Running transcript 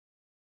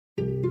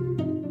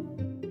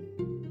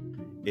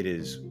It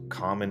is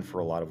common for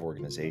a lot of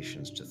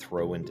organizations to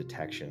throw in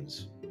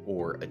detections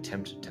or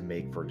attempt to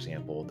make, for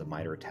example, the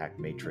MITRE ATT&CK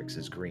matrix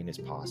as green as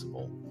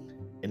possible,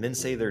 and then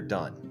say they're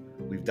done.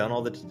 We've done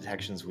all the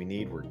detections we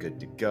need, we're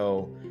good to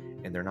go,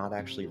 and they're not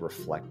actually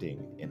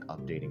reflecting and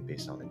updating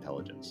based on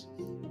intelligence.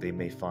 They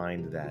may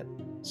find that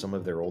some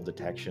of their old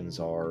detections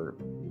are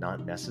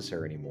not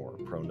necessary anymore,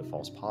 prone to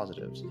false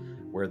positives,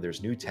 where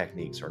there's new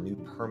techniques or new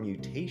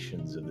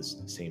permutations of the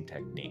same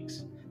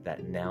techniques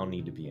that now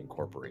need to be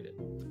incorporated.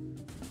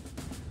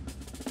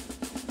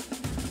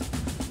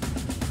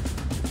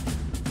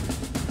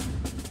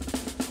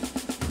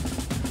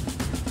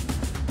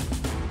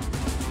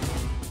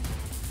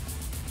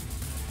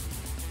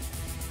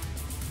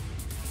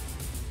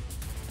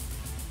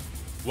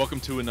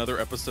 Welcome to another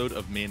episode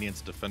of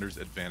Mandiant's Defender's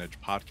Advantage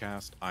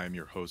podcast. I am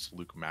your host,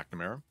 Luke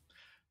McNamara.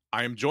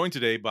 I am joined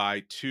today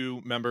by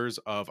two members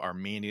of our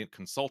Mandiant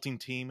consulting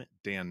team,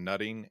 Dan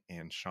Nutting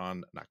and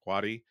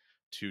Shanmukhanand,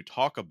 to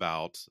talk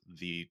about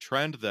the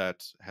trend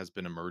that has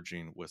been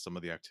emerging with some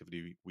of the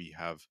activity we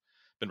have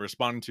been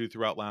responding to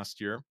throughout last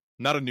year.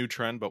 Not a new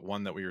trend, but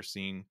one that we are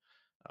seeing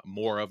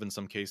more of in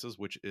some cases,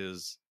 which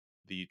is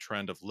the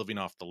trend of living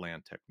off the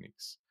land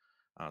techniques.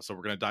 So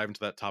we're going to dive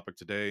into that topic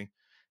today.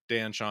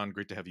 Dan, Sean,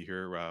 great to have you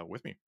here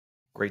with me.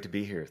 Great to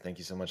be here. Thank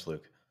you so much,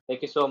 Luke.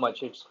 Thank you so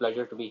much. It's a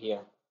pleasure to be here.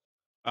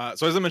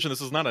 So as I mentioned,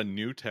 this is not a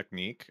new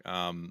technique,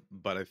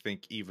 but I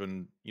think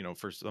even,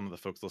 for some of the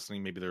folks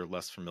listening, maybe they're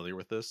less familiar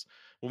with this.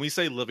 When we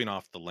say living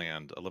off the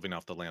land, a living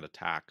off the land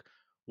attack,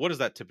 what is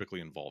that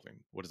typically involving?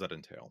 What does that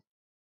entail?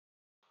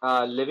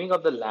 Living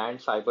of the land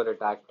cyber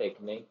attack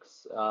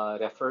techniques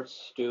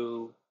refers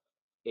to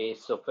a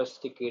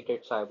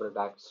sophisticated cyber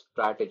attack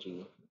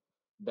strategy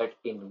that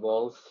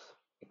involves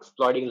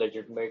exploiting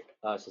legitimate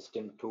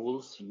system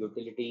tools,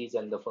 utilities,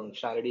 and the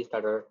functionalities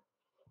that are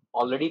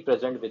already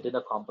present within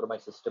a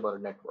compromised system or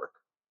network.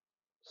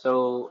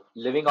 So,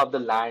 living off the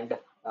land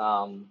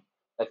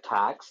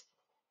attacks,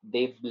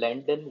 they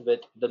blend in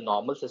with the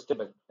normal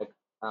system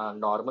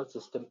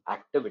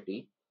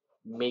activity,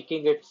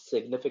 making it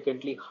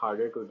significantly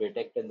harder to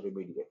detect and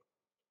remediate.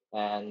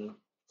 And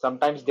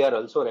sometimes they are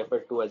also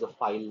referred to as a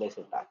fileless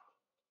attack.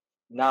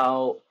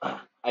 Now,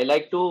 I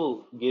like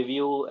to give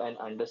you and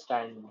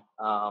understand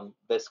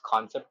this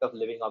concept of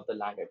living off the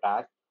land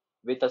attack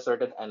with a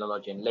certain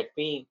analogy. And let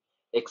me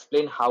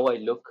explain how I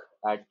look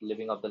at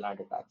living off the land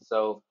attack.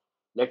 So,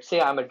 let's say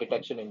I'm a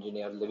detection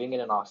engineer living in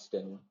an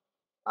Austin.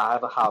 I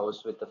have a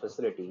house with the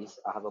facilities.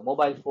 I have a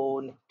mobile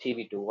phone,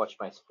 TV to watch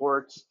my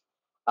sports.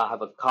 I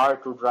have a car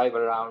to drive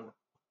around.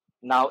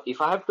 Now, if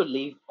I have to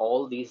leave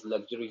all these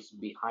luxuries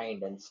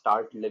behind and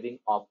start living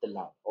off the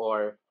land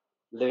or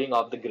living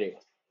off the grid,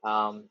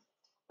 um,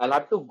 I'll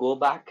have to go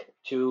back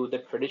to the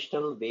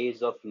traditional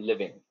ways of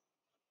living.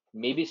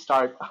 Maybe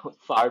start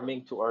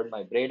farming to earn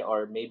my bread,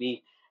 or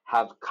maybe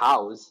have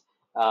cows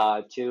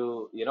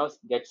to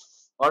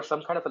or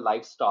some kind of a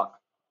livestock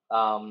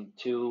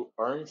to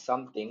earn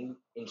something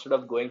instead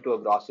of going to a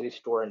grocery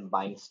store and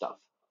buying stuff.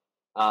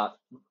 Uh,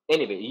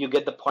 anyway, you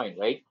get the point,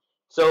 right?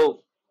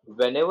 So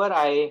whenever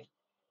I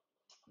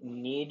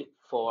need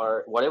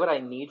for whatever I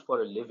need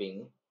for a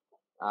living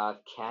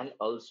can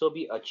also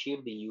be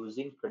achieved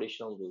using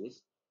traditional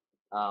ways.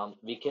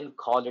 We can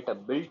call it a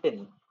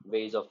built-in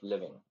ways of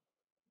living.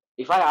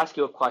 If I ask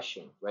you a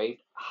question, right,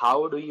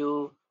 how do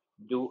you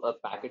do a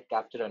packet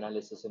capture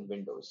analysis in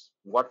Windows?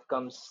 What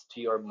comes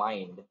to your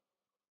mind?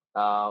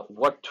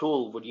 What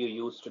tool would you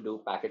use to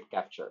do packet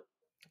capture?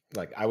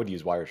 Like I would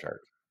use Wireshark.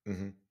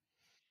 Mm-hmm.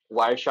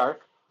 Wireshark,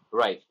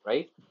 right.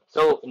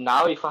 So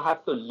now if I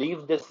have to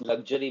leave this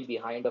luxury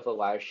behind of a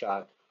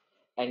Wireshark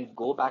and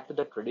go back to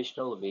the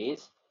traditional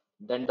ways,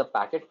 then the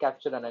packet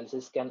capture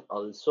analysis can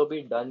also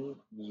be done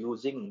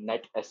using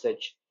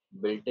NetSH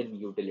built-in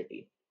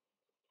utility.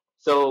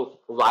 So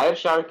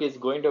Wireshark is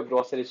going to a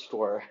grocery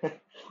store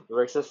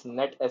versus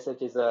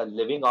NetSH is a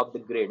living off the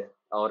grid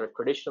or a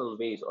traditional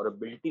ways or a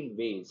built-in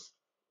ways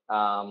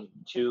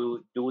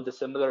to do the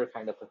similar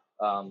kind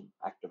of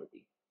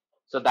activity.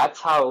 So that's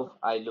how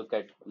I look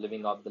at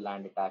living off the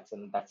land attacks,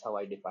 and that's how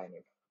I define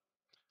it.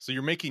 So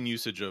you're making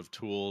usage of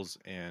tools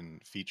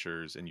and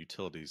features and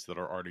utilities that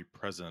are already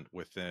present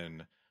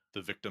within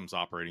the victim's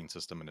operating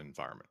system and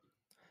environment.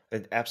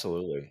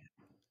 Absolutely.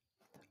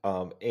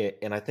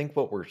 And I think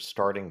what we're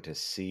starting to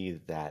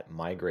see that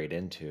migrate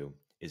into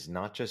is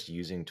not just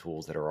using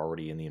tools that are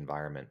already in the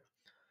environment,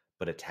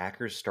 but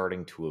attackers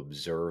starting to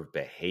observe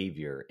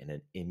behavior and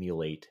then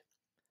emulate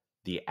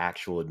the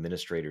actual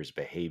administrator's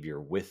behavior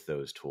with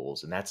those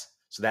tools. And that's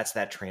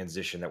that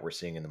transition that we're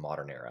seeing in the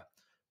modern era.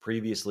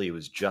 Previously, it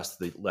was just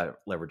the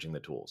leveraging the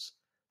tools.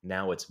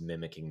 Now it's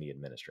mimicking the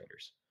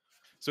administrators.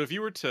 So if you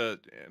were to,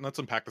 and let's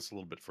unpack this a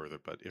little bit further,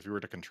 but if you were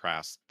to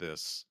contrast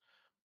this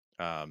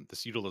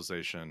this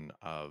utilization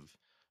of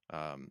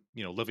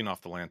living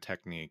off the land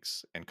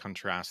techniques and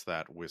contrast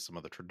that with some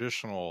of the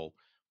traditional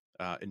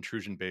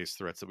intrusion-based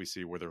threats that we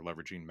see where they're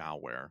leveraging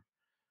malware,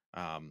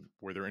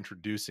 where they're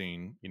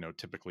introducing,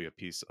 typically a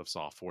piece of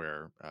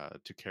software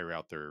to carry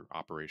out their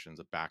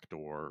operations, a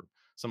backdoor,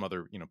 some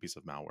other, piece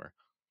of malware.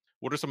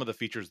 What are some of the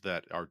features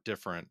that are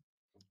different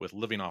with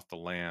living off the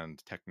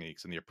land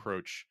techniques and the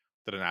approach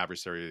that an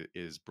adversary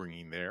is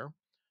bringing there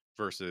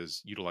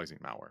versus utilizing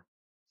malware?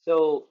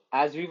 So,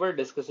 as we were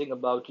discussing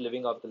about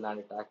living off the land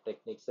attack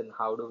techniques and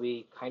how do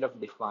we kind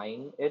of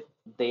define it,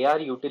 they are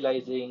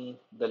utilizing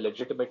the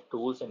legitimate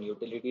tools and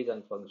utilities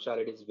and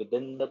functionalities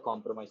within the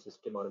compromised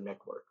system or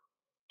network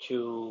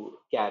to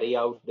carry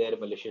out their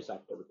malicious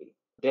activity.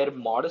 Their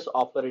modus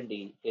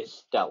operandi is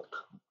stealth.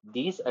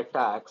 These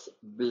attacks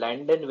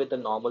blend in with the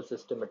normal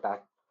system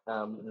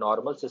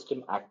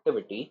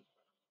activity,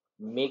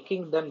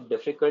 making them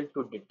difficult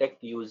to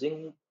detect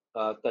using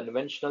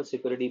conventional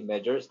security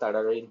measures that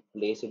are in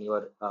place in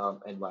your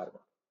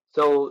environment.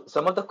 So,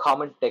 some of the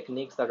common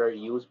techniques that are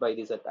used by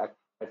these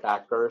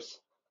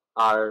attackers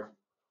are,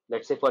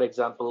 let's say, for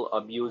example,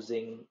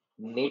 abusing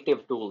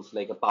native tools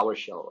like a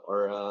PowerShell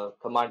or a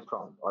command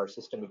prompt or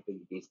system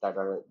utilities that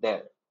are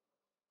there,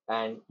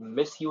 and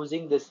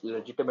misusing this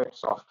legitimate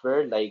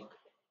software, like,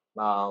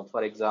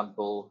 for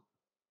example,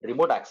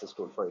 remote access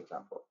tool, for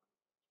example.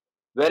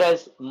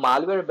 Whereas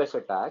malware-based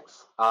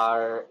attacks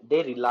are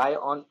they rely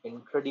on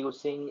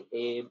introducing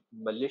a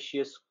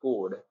malicious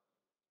code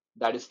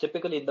that is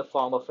typically in the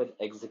form of an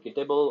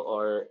executable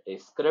or a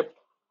script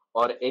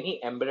or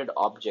any embedded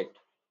object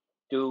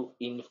to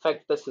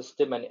infect the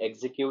system and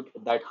execute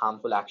that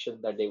harmful action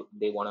that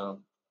they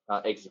want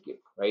to execute,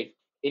 right?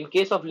 In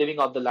case of living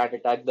off the land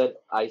attack,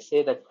 that I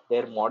say that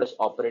their modus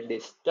operandi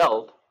is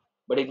stealth,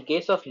 but in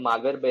case of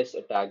malware-based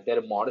attack,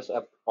 their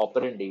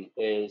operandi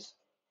is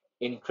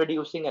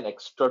introducing an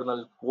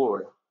external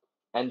code,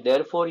 and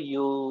therefore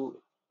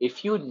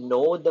if you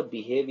know the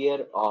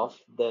behavior of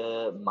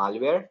the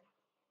malware,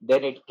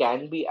 then it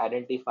can be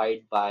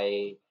identified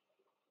by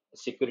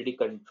security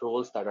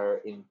controls that are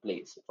in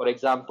place. For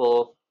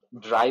example,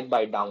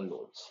 drive-by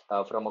downloads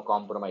from a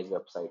compromised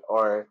website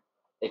or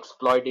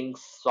exploiting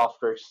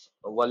software's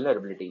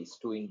vulnerabilities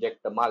to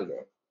inject the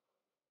malware.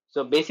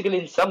 So basically,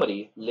 in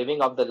summary,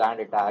 living off the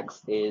land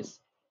attacks is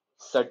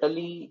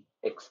subtly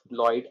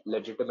exploit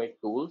legitimate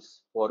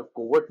tools for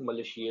covert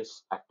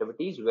malicious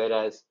activities,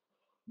 whereas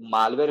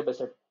malware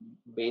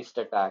based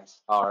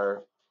attacks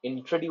are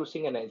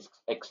introducing an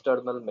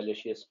external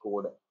malicious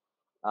code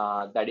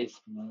that is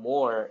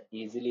more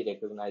easily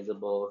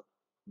recognizable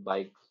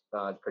by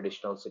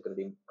traditional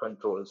security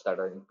controls that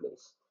are in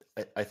place.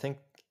 I think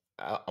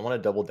I want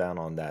to double down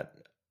on that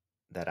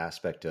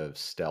aspect of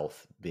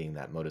stealth being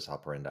that modus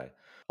operandi.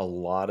 A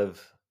lot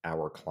of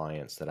our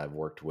clients that I've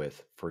worked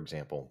with, for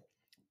example,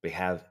 they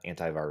have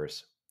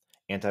antivirus.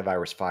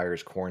 Antivirus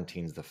fires,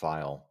 quarantines the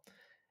file,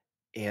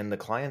 and the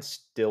clients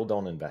still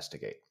don't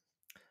investigate.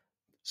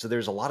 So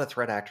there's a lot of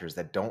threat actors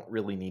that don't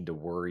really need to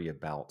worry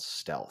about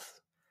stealth.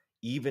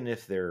 Even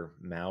if their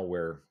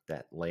malware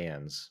that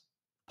lands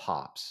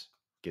pops,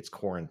 gets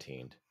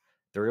quarantined,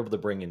 they're able to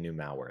bring in new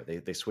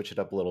malware. They switch it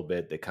up a little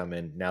bit, they come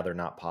in, now they're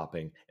not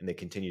popping, and they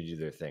continue to do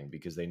their thing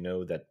because they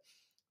know that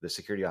the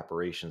security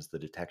operations, the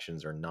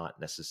detections are not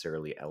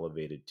necessarily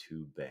elevated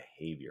to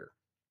behavior.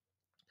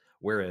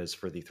 Whereas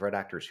for the threat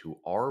actors who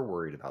are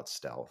worried about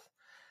stealth,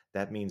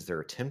 that means they're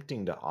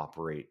attempting to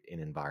operate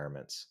in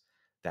environments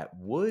that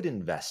would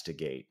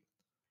investigate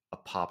a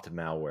popped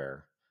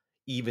malware,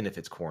 even if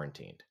it's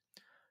quarantined.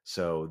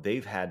 So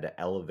they've had to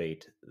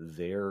elevate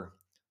their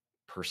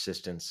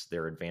persistence,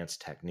 their advanced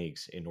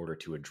techniques in order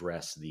to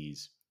address the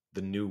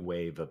new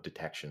wave of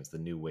detections, the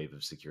new wave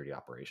of security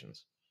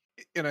operations.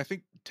 And I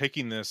think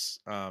taking this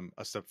a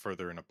step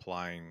further and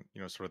applying,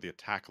 sort of the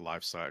attack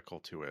life cycle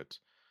to it,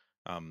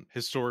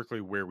 historically,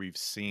 where we've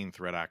seen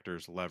threat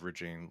actors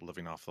leveraging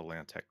living off the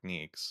land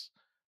techniques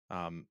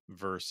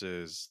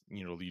versus,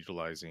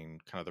 utilizing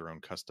kind of their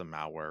own custom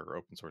malware or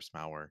open source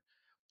malware,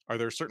 are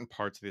there certain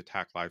parts of the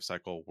attack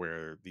lifecycle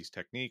where these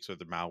techniques or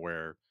the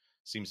malware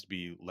seems to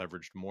be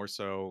leveraged more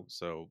so?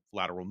 So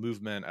lateral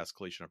movement,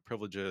 escalation of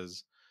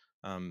privileges.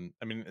 I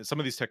mean, some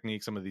of these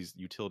techniques, some of these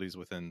utilities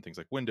within things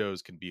like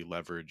Windows can be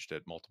leveraged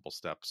at multiple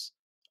steps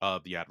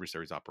of the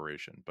adversary's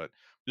operation. But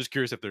I'm just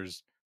curious if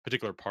there's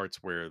particular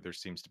parts where there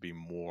seems to be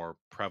more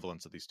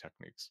prevalence of these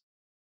techniques.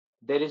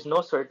 There is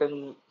no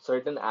certain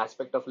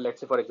aspect of,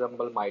 let's say, for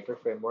example, MITRE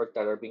framework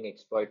that are being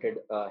exploited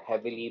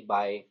heavily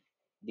by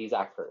these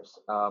actors.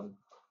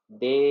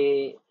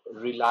 They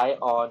rely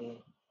on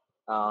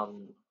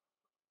um,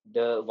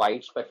 the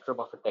wide spectrum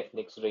of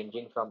techniques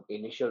ranging from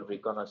initial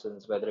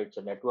reconnaissance, whether it's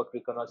a network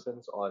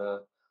reconnaissance or a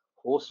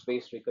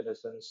host-based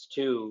reconnaissance,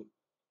 to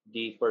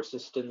the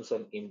persistence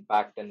and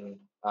impact and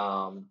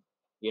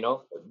you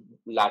know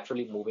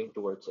laterally moving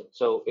towards it.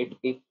 So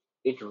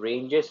it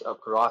ranges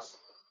across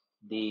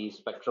the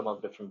spectrum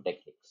of different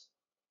techniques.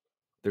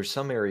 There's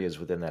some areas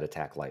within that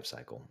attack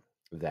lifecycle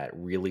that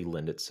really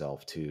lend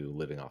itself to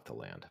living off the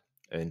land.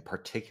 In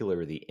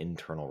particular, the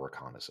internal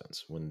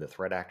reconnaissance, when the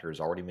threat actor has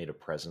already made a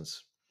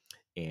presence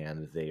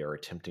and they are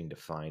attempting to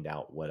find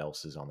out what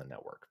else is on the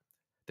network.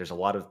 There's a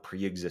lot of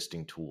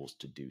pre-existing tools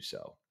to do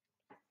so.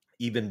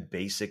 Even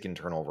basic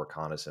internal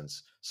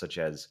reconnaissance, such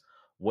as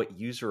what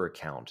user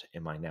account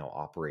am I now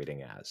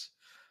operating as?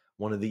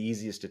 One of the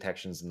easiest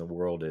detections in the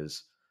world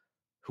is,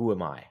 who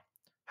am I?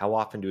 How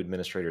often do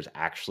administrators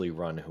actually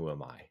run Who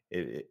Am I?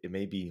 It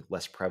may be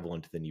less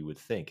prevalent than you would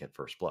think at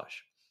first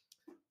blush,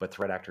 but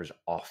threat actors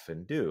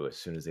often do as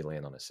soon as they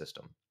land on a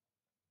system.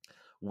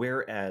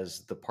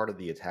 Whereas the part of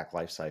the attack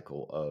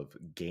lifecycle of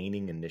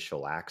gaining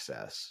initial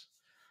access,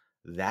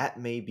 that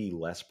may be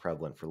less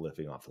prevalent for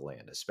living off the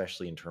land,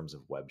 especially in terms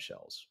of web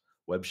shells.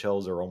 Web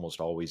shells are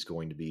almost always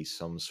going to be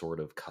some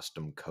sort of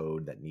custom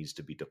code that needs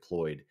to be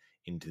deployed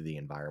into the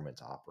environment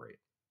to operate.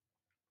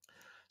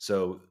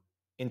 So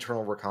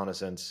internal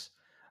reconnaissance,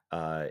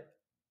 uh,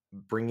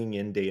 bringing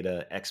in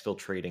data,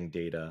 exfiltrating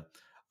data,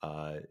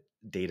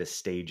 data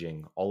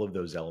staging, all of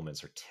those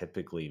elements are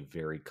typically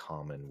very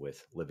common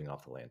with living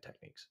off the land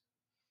techniques.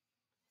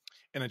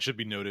 And it should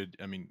be noted,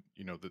 I mean,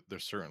 that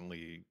there's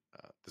certainly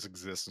this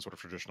exists in sort of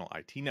traditional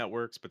IT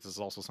networks, but this is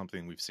also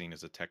something we've seen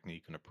as a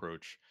technique and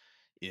approach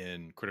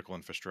in critical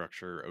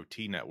infrastructure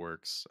OT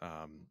networks.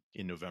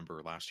 In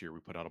November last year, we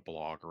put out a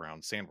blog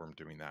around Sandworm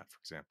doing that, for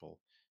example,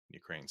 in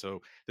Ukraine.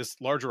 So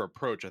this larger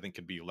approach, I think,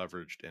 can be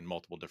leveraged in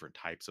multiple different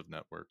types of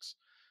networks.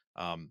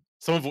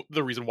 Some of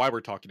the reason why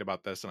we're talking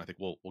about this, and I think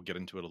we'll get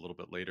into it a little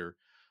bit later,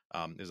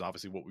 is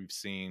obviously what we've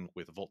seen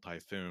with Volt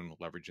Typhoon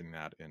leveraging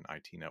that in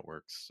IT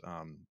networks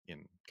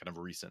in kind of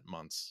recent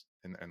months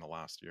in the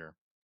last year.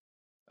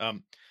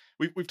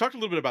 We've talked a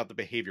little bit about the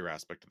behavior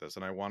aspect of this,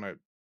 and I want to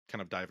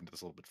kind of dive into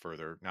this a little bit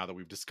further now that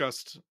we've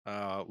discussed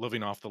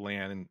living off the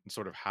land and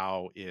sort of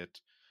how it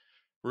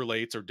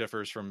relates or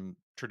differs from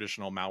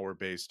traditional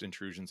malware-based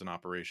intrusions and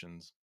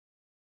operations,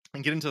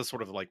 and get into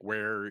sort of like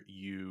where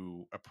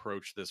you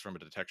approach this from a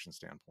detection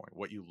standpoint,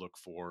 what you look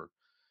for,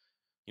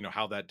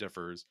 how that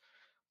differs.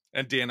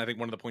 And Dan, I think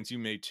one of the points you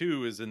made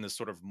too is in this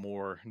sort of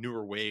more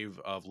newer wave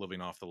of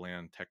living off the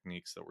land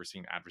techniques that we're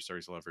seeing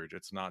adversaries leverage.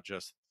 It's not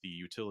just the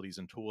utilities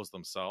and tools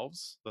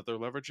themselves that they're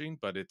leveraging,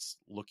 but it's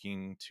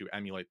looking to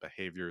emulate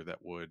behavior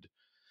that would,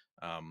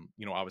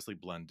 obviously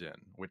blend in.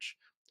 Which,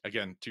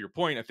 again, to your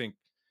point, I think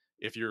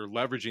if you're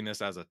leveraging this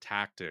as a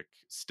tactic,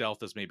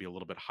 stealth is maybe a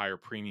little bit higher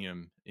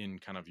premium in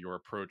kind of your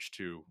approach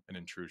to an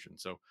intrusion.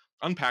 So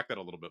unpack that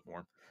a little bit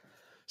more.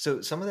 So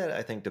some of that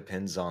I think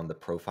depends on the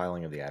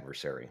profiling of the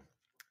adversary.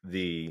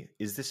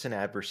 Is this an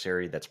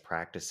adversary that's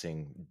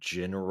practicing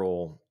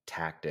general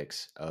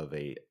tactics of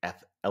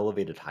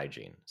elevated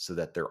hygiene so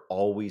that they're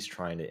always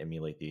trying to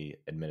emulate the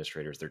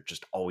administrators, they're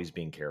just always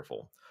being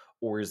careful?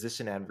 Or is this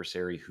an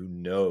adversary who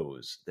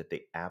knows that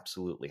they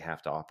absolutely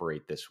have to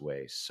operate this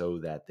way so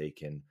that they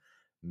can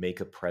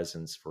make a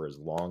presence for as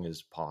long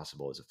as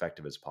possible, as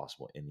effective as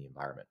possible in the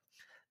environment?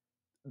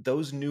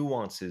 Those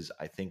nuances,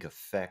 I think,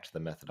 affect the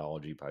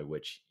methodology by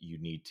which you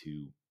need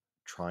to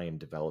try and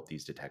develop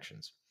these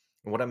detections.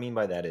 And what I mean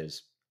by that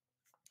is,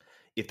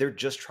 if they're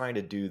just trying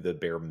to do the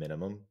bare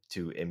minimum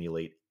to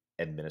emulate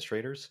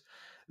administrators,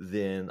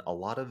 then a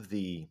lot of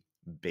the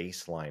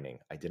baselining,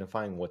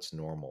 identifying what's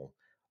normal,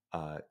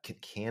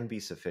 can be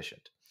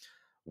sufficient.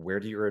 Where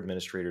do your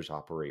administrators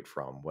operate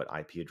from? What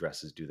IP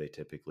addresses do they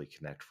typically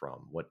connect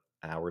from? What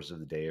hours of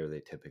the day are they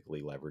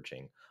typically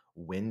leveraging?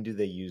 When do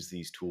they use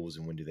these tools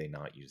and when do they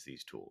not use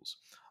these tools?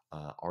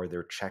 Are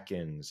there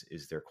check-ins?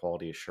 Is there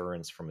quality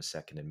assurance from a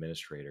second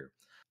administrator?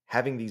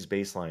 Having these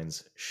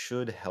baselines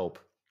should help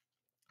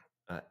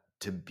uh,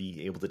 to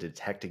be able to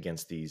detect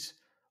against these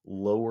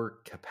lower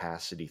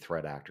capacity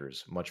threat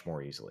actors much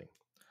more easily.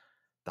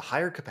 The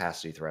higher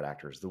capacity threat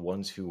actors, the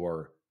ones who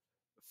are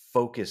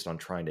focused on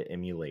trying to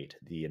emulate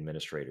the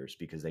administrators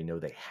because they know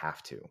they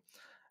have to,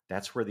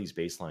 that's where these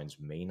baselines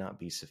may not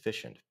be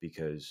sufficient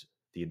because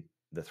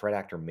the threat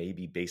actor may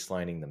be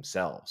baselining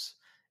themselves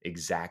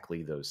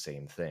exactly those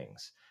same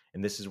things.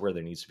 And this is where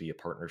there needs to be a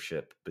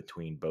partnership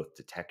between both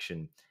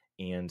detection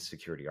and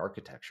security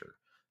architecture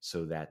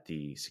so that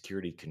the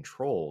security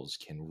controls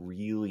can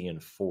really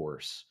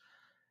enforce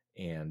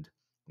and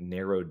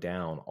narrow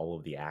down all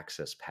of the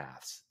access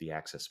paths, the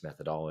access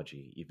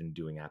methodology, even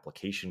doing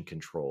application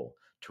control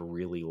to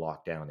really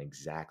lock down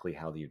exactly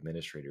how the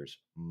administrators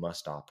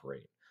must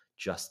operate.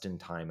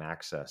 Just-in-time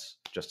access,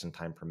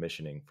 just-in-time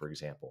permissioning, for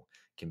example,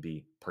 can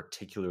be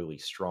particularly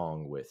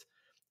strong with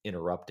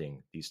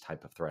interrupting these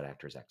type of threat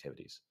actors'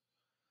 activities.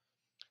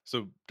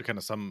 So to kind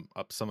of sum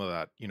up some of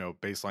that,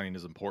 baselining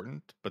is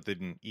important, but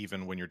then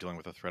even when you're dealing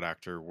with a threat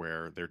actor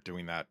where they're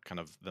doing that kind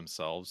of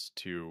themselves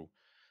to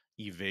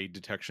evade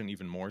detection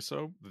even more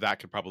so, that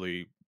could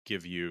probably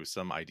give you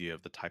some idea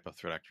of the type of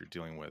threat actor you're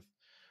dealing with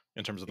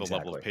in terms of the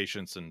level of Exactly.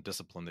 patience and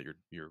discipline that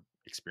you're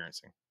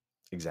experiencing.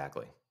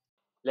 Exactly.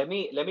 Let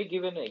me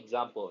give an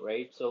example,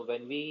 right? So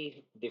when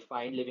we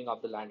defined living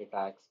off the land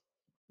attacks,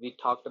 we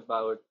talked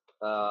about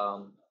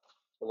um,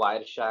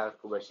 Wireshark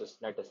versus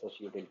NetSH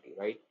utility,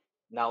 right?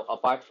 Now,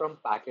 apart from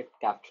packet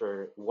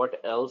capture,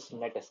 what else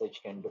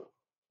NetSH can do?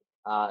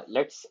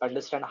 Let's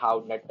understand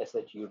how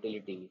NetSH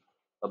utility,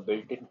 a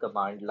built-in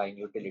command line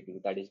utility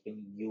that is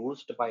being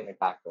used by an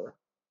attacker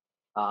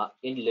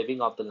in living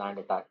off the land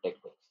attack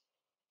techniques.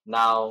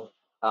 Now,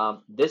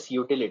 this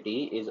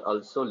utility is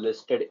also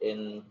listed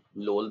in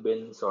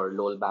LOLBins or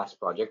LOLBAS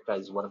project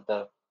as one of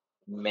the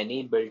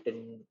many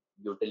built-in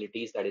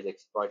utilities that is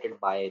exploited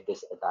by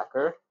this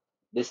attacker.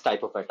 this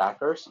type of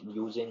attackers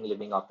using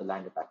living off the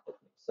land attack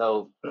techniques.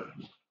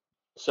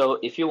 So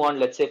if you want,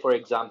 let's say, for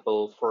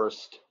example,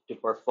 first to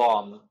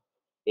perform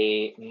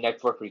a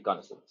network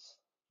reconnaissance,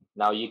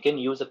 now you can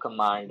use a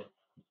command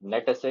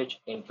netsh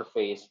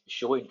interface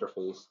show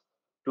interface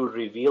to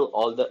reveal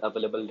all the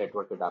available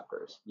network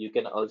adapters. You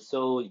can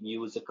also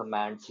use the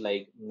commands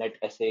like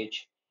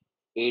netsh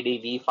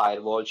adv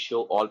firewall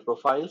show all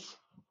profiles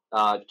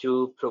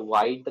to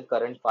provide the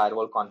current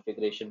firewall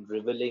configuration,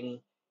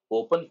 revealing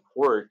open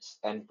ports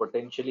and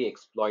potentially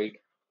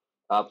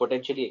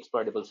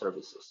exploitable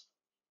services.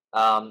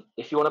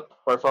 If you want to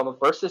perform a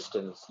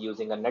persistence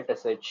using a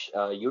netsh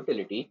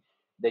utility,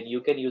 then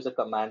you can use a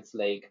commands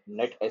like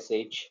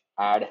netsh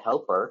add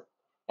helper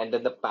and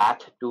then the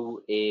path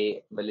to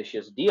a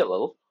malicious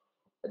DLL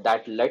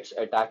that lets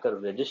attacker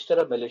register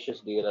a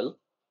malicious DLL.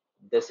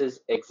 This is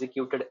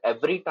executed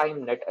every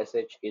time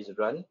netsh is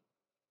run,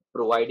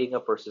 providing a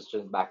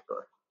persistent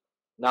backdoor.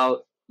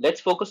 Now, let's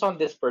focus on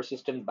this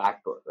persistent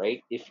backdoor,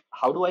 right? If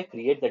how do I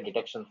create the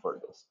detection for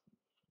this?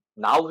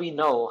 Now we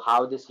know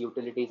how these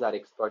utilities are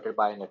exploited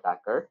by an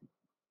attacker,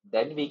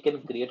 then we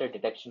can create a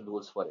detection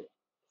rules for it.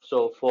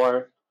 So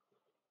for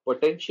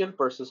potential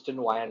persistent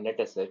via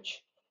netsh,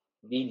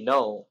 we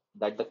know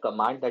that the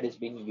command that is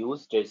being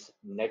used is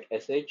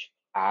netsh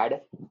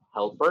add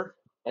helper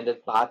and the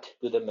path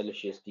to the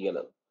malicious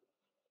DLL.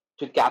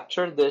 To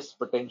capture this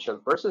potential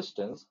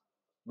persistence,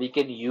 we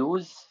can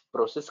use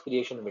process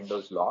creation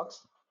windows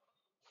logs,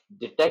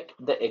 detect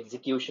the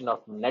execution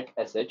of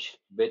netsh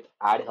with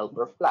add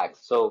helper flags.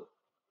 So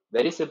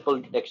very simple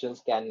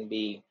detections can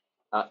be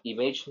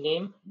image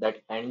name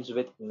that ends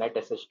with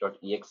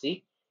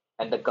netsh.exe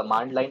and the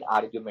command line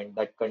argument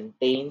that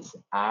contains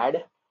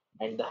add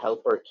and the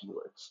helper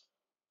keywords.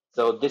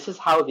 So this is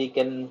how we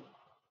can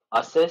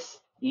assess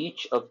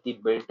each of the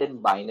built-in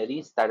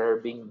binaries that are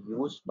being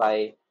used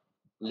by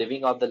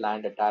living off the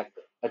land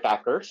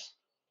attackers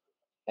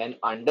and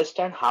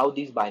understand how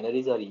these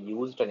binaries are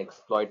used and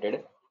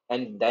exploited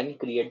and then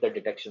create the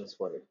detections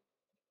for it.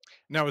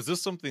 Now, is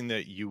this something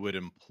that you would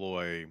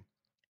employ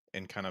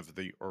in kind of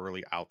the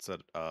early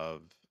outset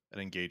of an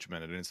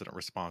engagement, an incident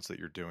response that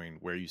you're doing,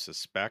 where you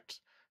suspect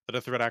that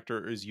a threat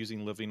actor is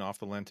using living off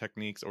the land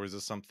techniques? Or is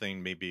this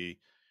something maybe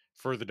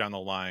further down the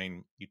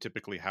line, you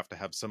typically have to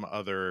have some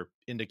other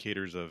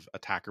indicators of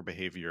attacker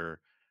behavior,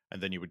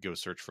 and then you would go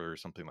search for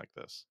something like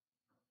this?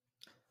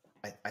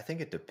 I think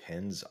it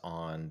depends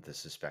on the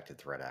suspected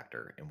threat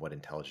actor and what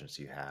intelligence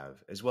you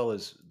have, as well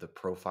as the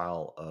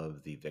profile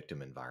of the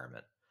victim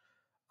environment.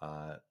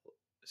 Uh,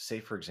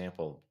 Say, for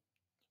example,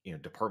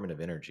 Department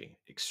of Energy,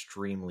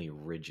 extremely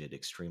rigid,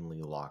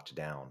 extremely locked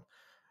down.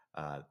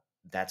 Uh,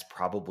 that's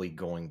probably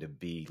going to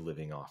be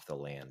living off the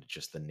land,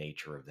 just the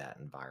nature of that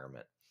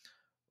environment,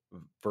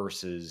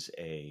 versus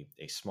a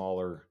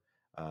smaller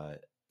a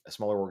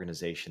smaller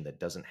organization that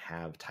doesn't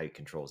have tight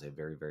controls. They have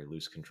very, very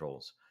loose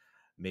controls.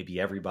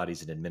 Maybe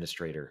everybody's an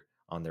administrator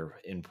on their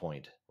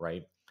endpoint,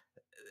 right?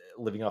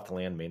 Living off the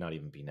land may not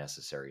even be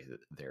necessary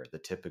there. The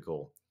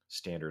typical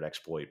standard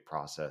exploit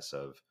process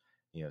of,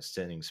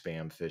 sending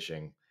spam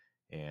phishing,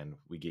 and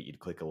we get you to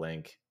click a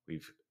link.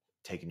 We've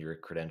taken your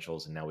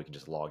credentials, and now we can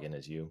just log in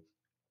as you.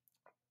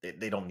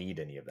 They don't need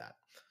any of that.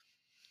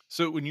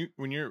 So when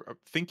you're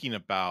thinking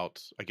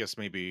about, I guess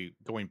maybe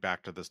going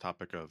back to this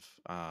topic of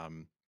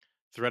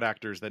threat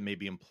actors that may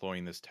be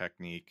employing this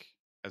technique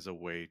as a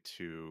way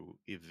to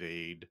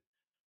evade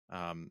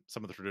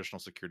some of the traditional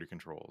security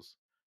controls,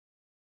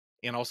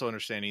 and also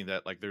understanding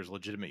that like there's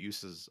legitimate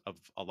uses of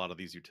a lot of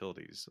these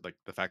utilities, like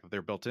the fact that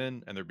they're built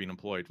in and they're being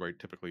employed, right?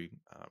 Typically,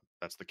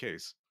 that's the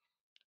case.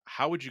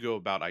 How would you go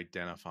about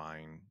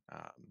identifying,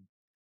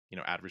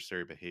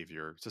 adversary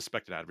behavior,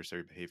 suspected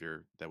adversary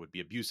behavior that would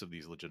be abuse of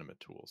these legitimate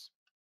tools?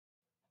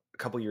 A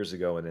couple years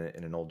ago, in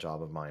an old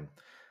job of mine,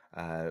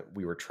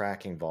 we were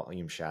tracking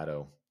volume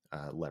shadow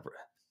lever.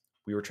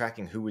 We were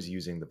tracking who was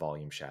using the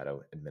volume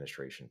shadow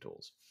administration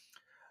tools.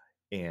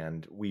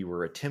 And we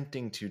were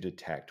attempting to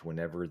detect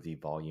whenever the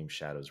volume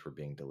shadows were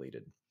being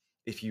deleted.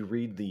 If you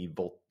read the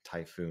Volt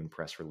Typhoon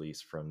press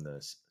release from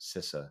the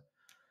CISA,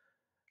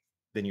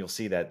 then you'll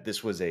see that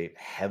this was a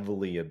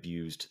heavily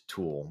abused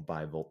tool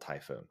by Volt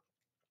Typhoon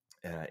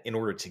in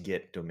order to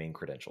get domain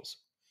credentials.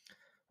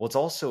 Well, it's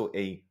also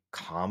a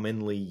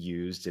commonly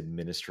used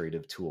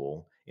administrative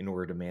tool in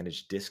order to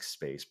manage disk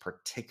space,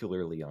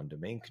 particularly on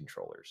domain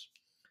controllers.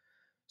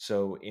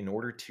 So, in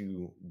order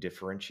to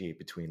differentiate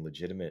between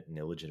legitimate and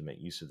illegitimate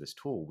use of this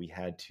tool, we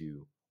had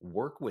to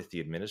work with the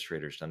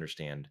administrators to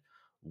understand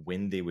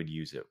when they would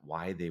use it,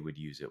 why they would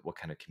use it, what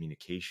kind of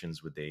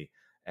communications would they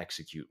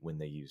execute when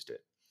they used it.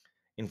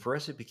 And for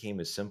us, it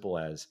became as simple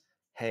as,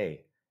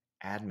 hey,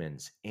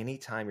 admins,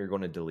 anytime you're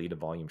going to delete a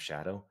volume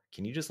shadow,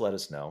 can you just let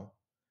us know?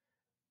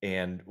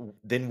 And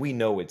then we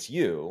know it's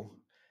you.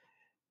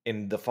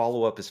 And the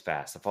follow up is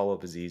fast. The follow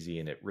up is easy,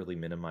 and it really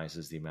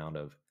minimizes the amount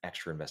of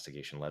extra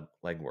investigation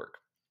legwork.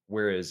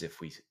 Whereas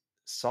if we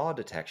saw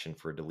detection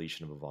for a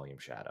deletion of a volume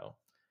shadow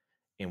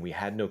and we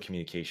had no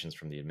communications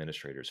from the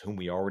administrators, whom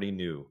we already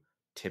knew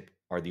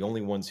are the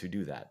only ones who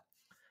do that,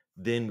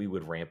 then we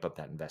would ramp up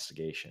that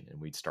investigation and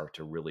we'd start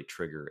to really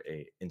trigger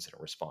a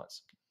incident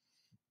response.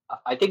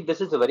 I think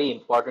this is a very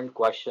important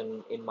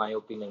question, in my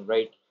opinion,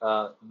 right?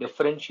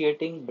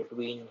 Differentiating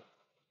between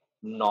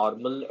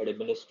normal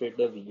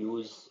administrative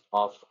use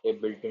of a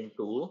built-in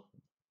tool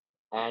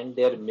and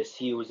their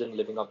misuse in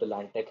living off the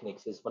land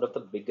techniques is one of the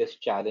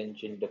biggest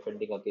challenge in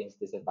defending against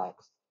these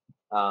attacks.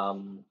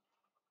 Um,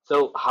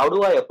 so how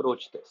do I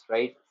approach this,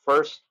 right?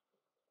 First,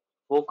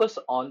 focus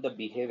on the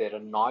behavior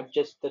and not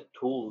just the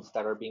tools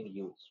that are being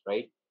used,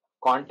 right?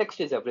 Context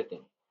is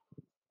everything.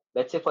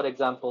 Let's say, for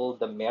example,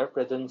 the mere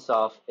presence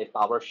of a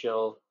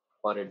PowerShell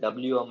or a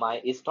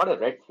WMI is not a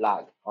red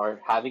flag, or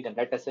having a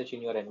NetSH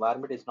in your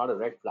environment is not a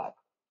red flag.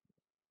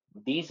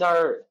 These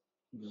are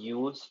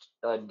used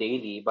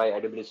daily by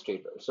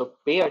administrators. So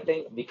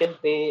we can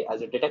pay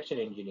as a detection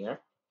engineer,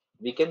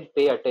 we can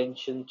pay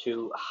attention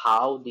to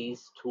how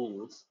these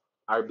tools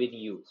are being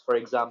used. For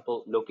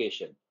example,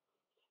 location.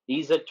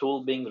 Is a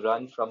tool being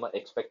run from an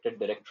expected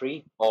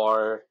directory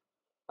or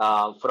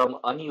from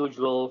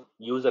unusual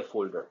user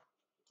folder?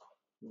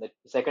 The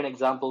second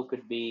example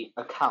could be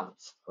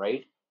accounts,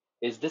 right?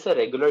 Is this a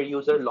regular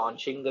user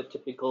launching the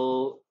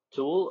typical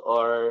tool,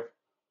 or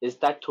is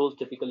that tool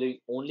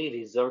typically only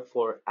reserved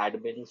for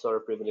admins or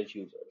privileged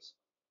users?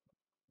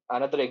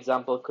 Another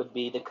example could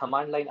be the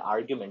command line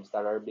arguments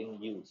that are being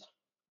used.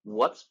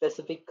 What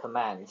specific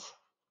commands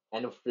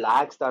and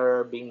flags that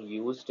are being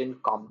used in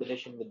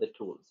combination with the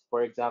tools?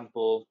 For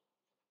example,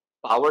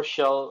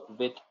 PowerShell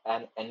with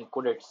an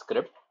encoded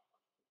script.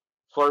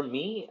 For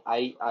me,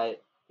 I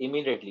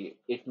immediately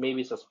it may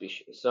be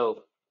suspicious.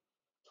 So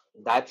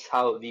that's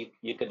how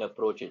you can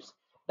approach it.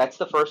 That's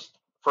the first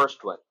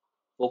one,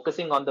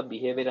 focusing on the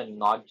behavior and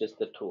not just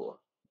the tool.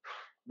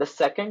 The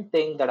second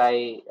thing that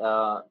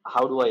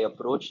how do I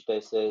approach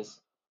this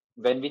is,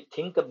 when we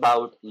think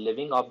about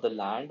living off the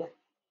land,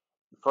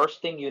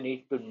 first thing you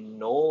need to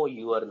know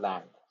your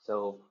land.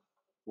 So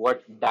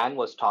what Dan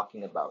was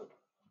talking about,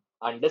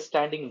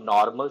 understanding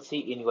normalcy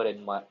in your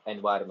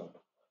environment,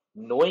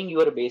 knowing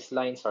your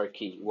baselines are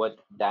key. What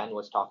Dan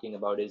was talking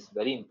about is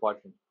very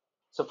important.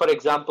 So, for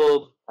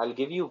example, I'll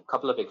give you a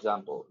couple of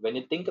examples. When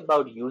you think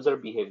about user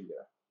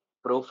behavior,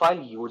 profile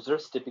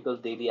users' typical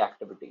daily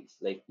activities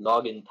like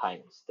login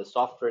times, the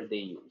software they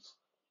use.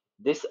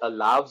 This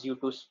allows you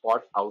to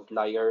spot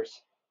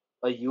outliers.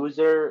 A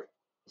user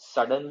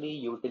suddenly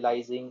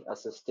utilizing a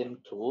system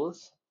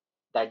tools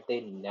that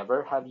they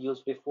never have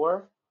used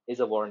before is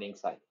a warning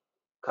sign.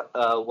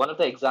 One of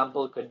the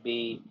example could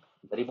be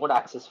remote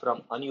access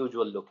from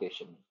unusual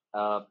location.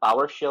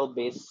 PowerShell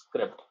based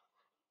script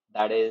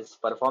that is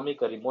performing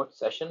a remote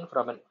session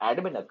from an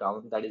admin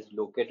account that is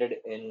located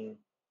in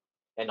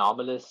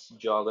anomalous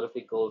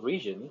geographical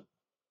region,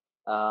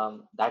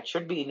 that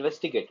should be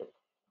investigated.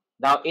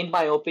 Now, in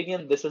my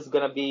opinion, this is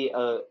going to be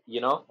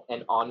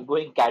an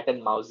ongoing cat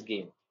and mouse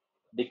game,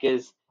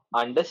 because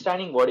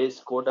understanding what is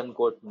quote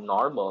unquote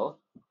normal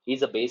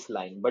is a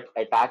baseline, but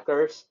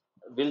attackers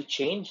will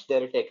change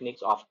their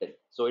techniques often.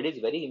 So it is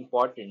very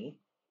important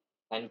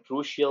and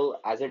crucial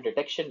as a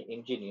detection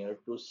engineer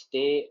to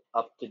stay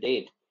up to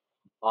date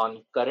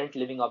on current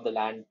living of the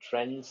land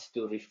trends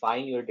to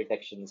refine your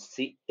detections.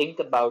 Think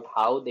about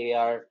how they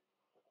are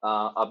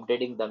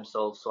updating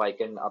themselves so I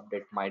can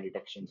update my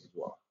detections as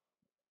well.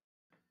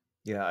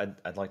 Yeah,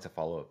 I'd like to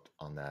follow up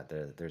on that.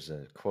 There's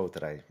a quote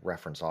that I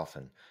reference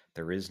often: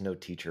 there is no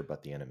teacher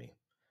but the enemy.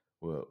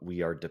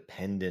 We are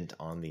dependent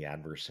on the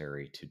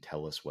adversary to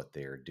tell us what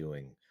they are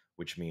doing,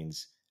 which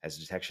means as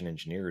detection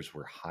engineers,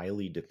 we're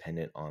highly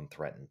dependent on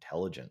threat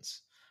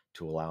intelligence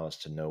to allow us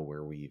to know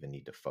where we even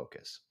need to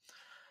focus.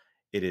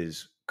 It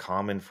is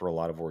common for a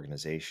lot of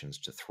organizations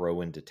to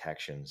throw in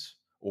detections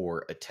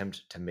or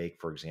attempt to make,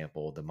 for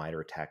example, the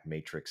MITRE ATT&CK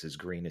matrix as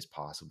green as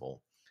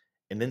possible,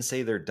 and then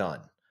say they're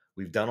done.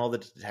 We've done all the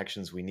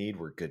detections we need,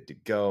 we're good to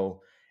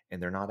go,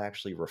 and they're not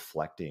actually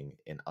reflecting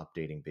and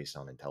updating based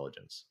on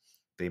intelligence.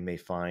 They may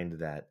find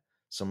that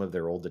some of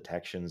their old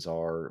detections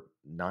are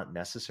not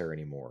necessary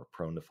anymore,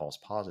 prone to false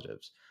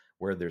positives,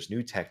 where there's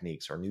new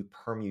techniques or new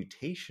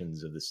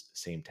permutations of the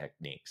same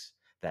techniques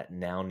that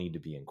now need to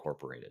be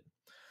incorporated.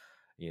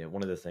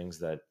 One of the things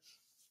that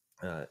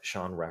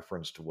Sean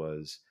referenced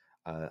was,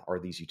 are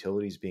these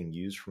utilities being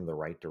used from the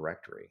right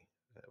directory?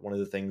 One of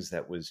the things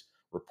that was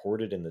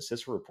reported in the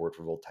CISA report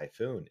for Volt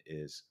Typhoon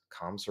is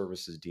Com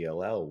Services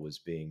DLL was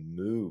being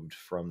moved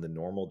from the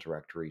normal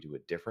directory to a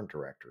different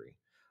directory,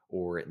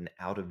 or an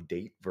out of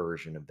date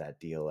version of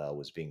that DLL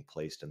was being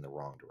placed in the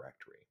wrong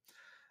directory.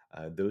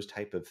 Those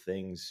type of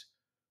things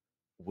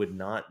would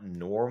not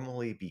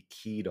normally be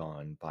keyed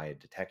on by a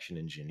detection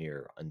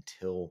engineer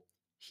until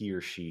he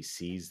or she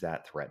sees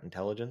that threat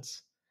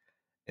intelligence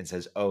and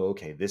says, oh,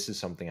 okay, this is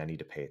something I need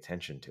to pay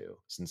attention to.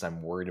 Since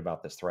I'm worried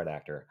about this threat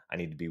actor, I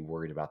need to be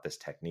worried about this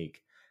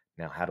technique.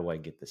 Now, how do I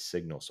get the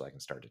signal so I can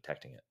start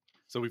detecting it?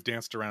 So we've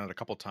danced around it a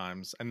couple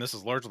times, and this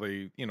is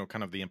largely,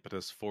 kind of the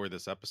impetus for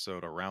this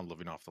episode around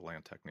living off the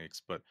land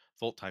techniques. But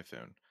Volt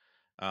Typhoon,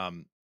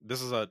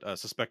 this is a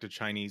suspected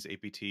Chinese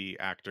APT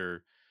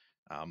actor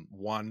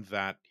one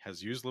that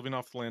has used living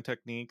off the land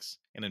techniques.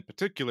 And in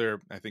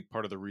particular, I think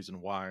part of the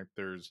reason why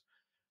there's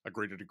a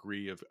greater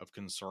degree of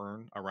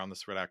concern around the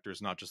threat actor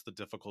is not just the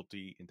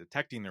difficulty in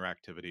detecting their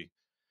activity,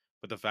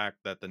 but the fact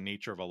that the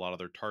nature of a lot of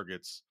their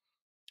targets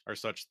are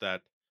such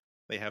that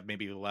they have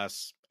maybe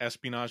less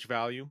espionage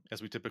value,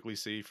 as we typically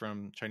see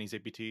from Chinese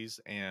APTs,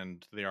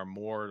 and they are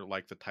more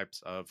like the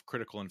types of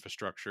critical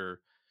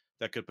infrastructure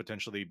that could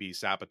potentially be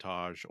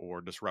sabotaged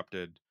or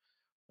disrupted,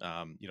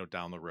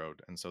 down the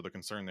road. And so the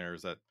concern there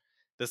is that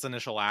this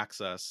initial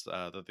access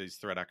that these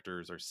threat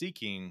actors are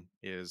seeking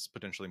is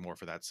potentially more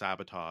for that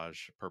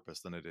sabotage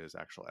purpose than it is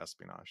actual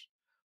espionage.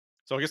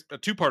 So I guess a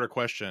two-parter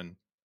question.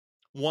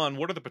 One,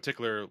 what are the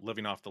particular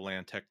living off the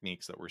land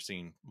techniques that we're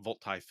seeing Volt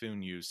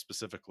Typhoon use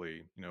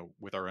specifically,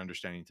 with our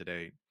understanding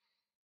today?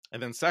 And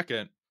then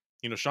second,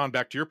 Sean,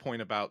 back to your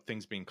point about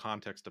things being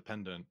context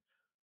dependent,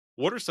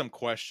 what are some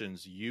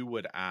questions you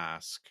would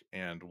ask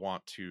and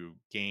want to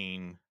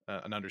gain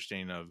an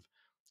understanding of?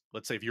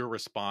 Let's say if you're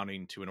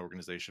responding to an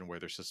organization where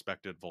there's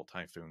suspected Volt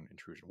Typhoon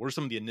intrusion, what are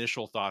some of the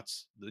initial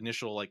thoughts, the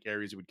initial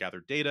areas you would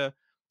gather data,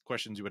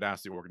 questions you would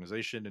ask the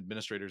organization,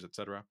 administrators,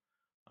 etc.?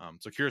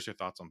 So curious your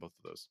thoughts on both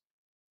of those.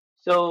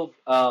 So,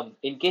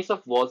 in case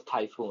of Volt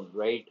Typhoon,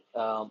 right?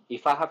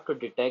 If I have to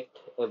detect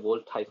a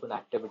Volt Typhoon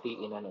activity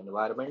in an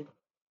environment,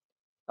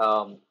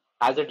 um,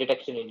 as a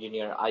detection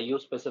engineer, I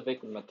use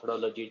specific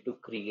methodology to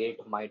create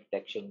my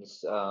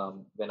detections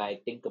when I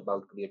think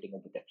about creating a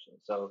detection.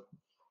 So,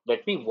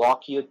 let me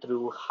walk you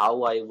through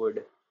how I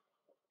would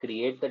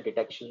create the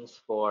detections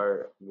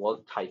for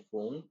Volt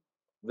Typhoon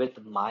with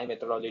my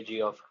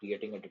methodology of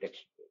creating a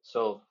detection.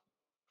 So,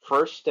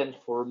 first and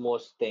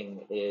foremost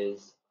thing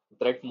is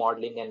threat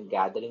modeling and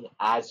gathering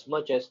as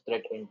much as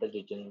threat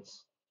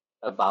intelligence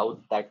about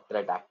that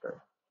threat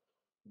actor.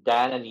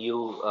 Dan and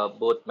you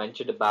both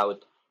mentioned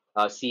about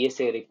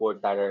CSA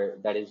report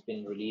that has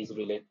been released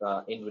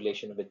in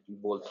relation with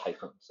Volt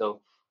Typhoon. So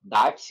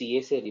that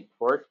CSA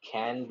report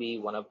can be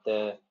one of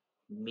the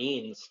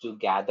means to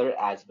gather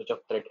as much of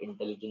threat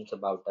intelligence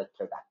about that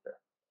threat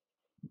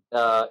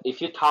actor.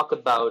 If you talk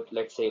about,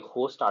 let's say,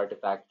 host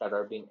artifacts that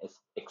are being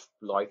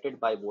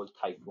exploited by Volt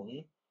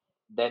Typhoon,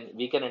 then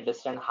we can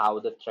understand how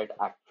the threat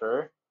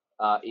actor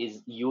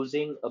is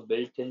using a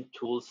built-in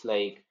tools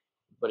like,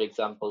 for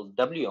example,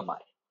 WMI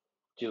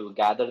to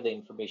gather the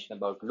information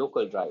about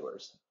local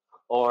drivers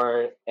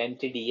or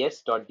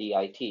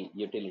ntds.dit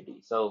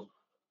utility. So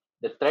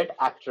the threat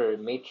actor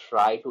may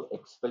try to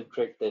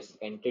exfiltrate this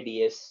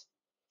ntds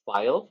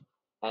file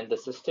and the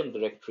system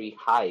directory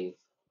Hive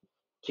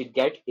to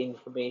get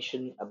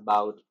information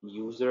about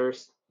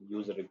users,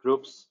 user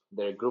groups,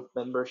 their group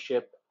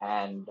membership,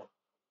 and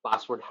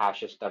password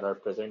hashes that are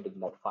present in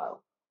that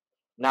file.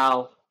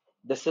 Now,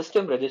 the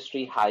system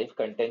registry Hive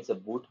contains a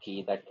boot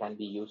key that can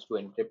be used to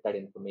encrypt that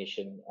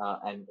information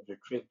and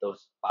retrieve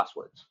those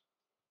passwords.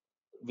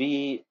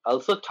 We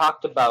also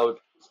talked about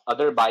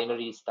other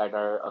binaries that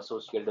are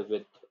associated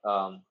with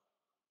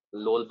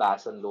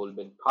LOL-BAS and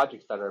LOL-bin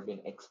projects that are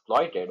being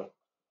exploited.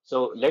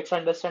 So let's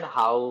understand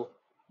how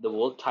the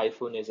Volt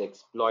Typhoon is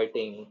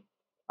exploiting,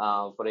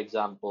 for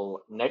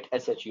example,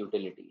 NetSH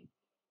utility,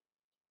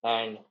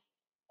 and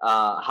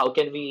how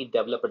can we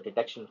develop a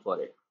detection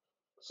for it.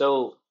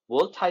 So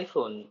Volt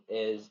Typhoon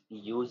is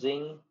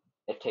using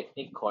a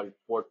technique called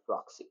port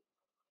proxy.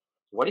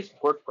 What is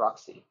port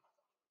proxy?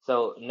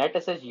 So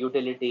NetSH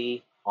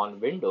utility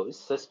on Windows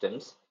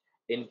systems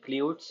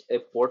includes a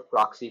port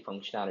proxy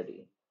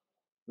functionality.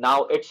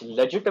 Now, its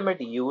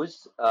legitimate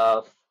use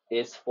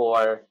is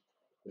for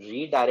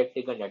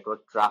redirecting a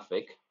network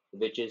traffic,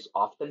 which is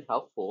often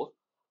helpful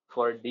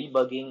for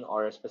debugging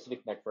or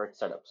specific network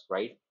setups,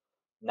 right?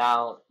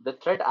 Now, the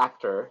threat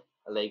actor,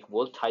 like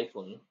Volt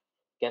Typhoon,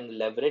 can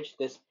leverage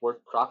this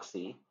port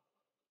proxy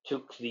to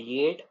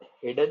create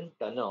hidden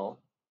tunnel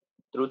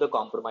through the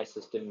compromised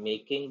system,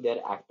 making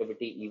their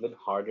activity even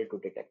harder to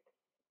detect.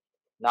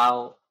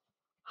 Now,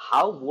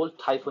 how Volt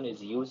Typhoon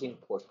is using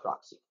port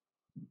proxy?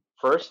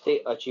 First,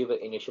 they achieve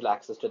initial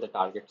access to the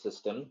target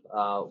system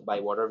by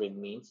whatever it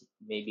means,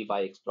 maybe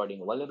by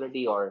exploiting a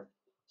vulnerability or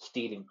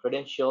stealing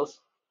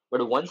credentials.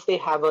 But once they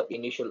have an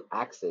initial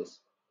access,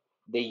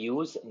 they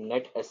use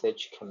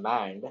netsh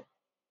command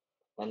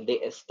and they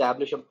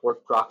establish a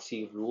port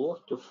proxy rule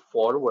to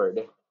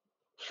forward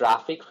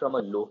traffic from a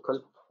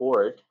local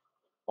port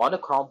on a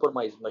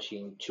compromised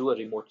machine to a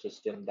remote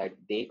system that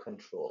they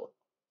control.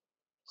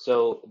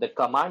 So the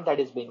command that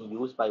is being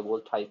used by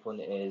Volt Typhoon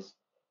is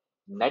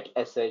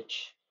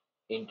netsh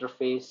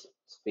interface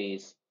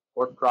space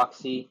port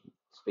proxy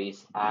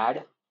space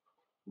add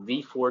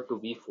v4 to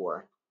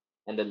v4,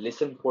 and the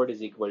listen port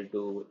is equal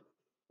to,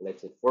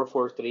 let's say,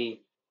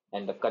 443,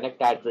 and the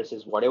connect address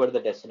is whatever the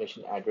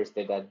destination address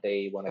that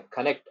they want to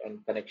connect,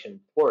 and connection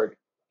port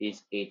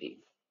is 80.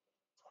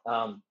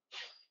 um,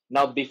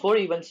 Now, before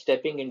even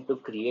stepping into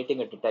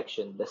creating a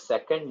detection, the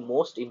second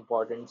most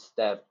important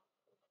step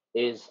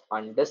is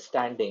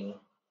understanding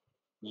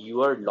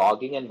your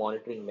logging and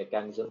monitoring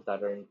mechanisms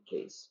that are in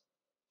place.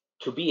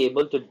 To be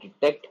able to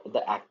detect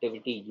the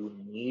activity, you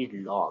need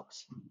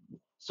logs.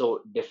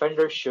 So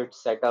defenders should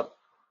set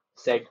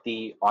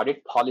the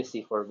audit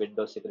policy for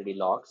Windows security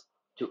logs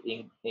to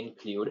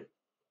include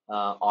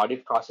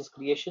audit process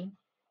creation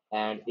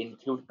and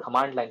include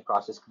command line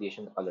process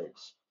creation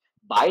alerts.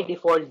 By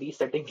default, these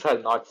settings are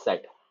not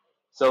set.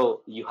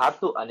 So you have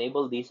to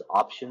enable these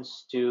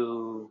options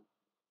to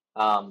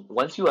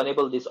once you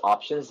enable these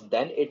options,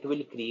 then it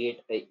will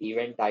create a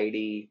event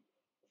ID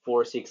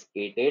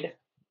 4688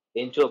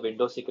 into a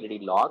Windows security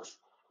logs,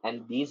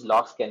 and these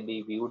logs can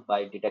be viewed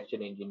by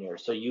detection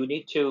engineers. So you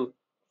need to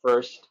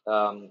first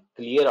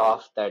clear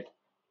off that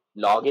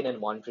login and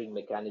monitoring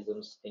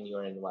mechanisms in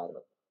your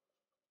environment.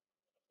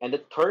 And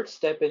the third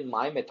step in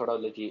my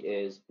methodology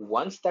is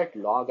once that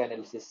log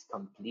analysis is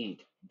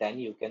complete, then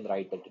you can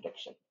write the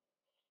detection.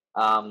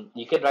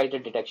 You can write a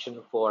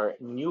detection for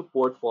new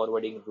port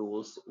forwarding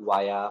rules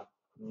via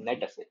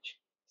NetSH.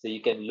 So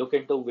you can look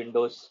into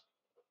Windows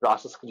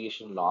process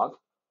creation log,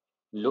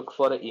 look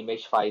for an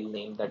image file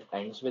name that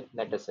ends with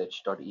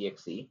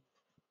netsh.exe,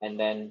 and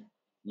then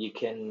you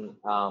can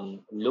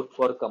look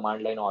for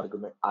command line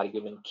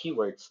argument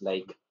keywords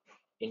like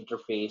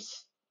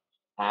interface,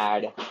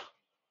 add,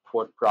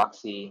 port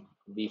proxy,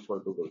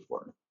 v4 to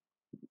v4.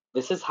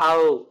 This is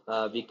how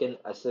we can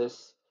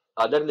assess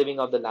other living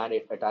of the land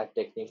attack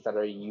techniques that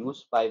are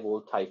used by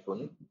both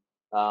Typhoon,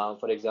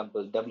 for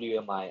example,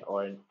 WMI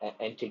or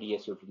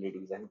NTDS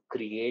utilities, and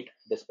create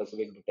the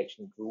specific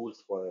detection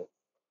rules for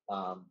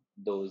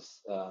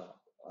those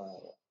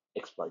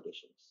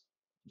exploitations.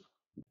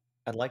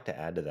 I'd like to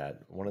add to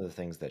that. One of the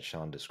things that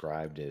Sean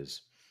described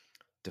is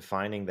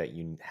defining that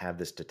you have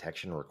this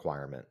detection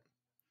requirement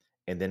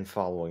and then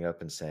following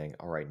up and saying,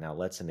 all right, now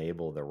let's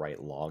enable the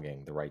right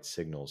logging, the right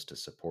signals to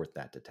support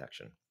that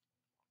detection.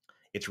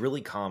 It's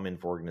really common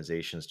for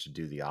organizations to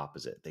do the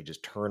opposite. They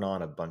just turn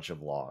on a bunch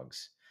of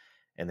logs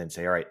and then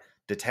say, all right,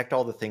 detect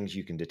all the things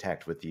you can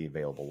detect with the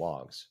available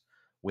logs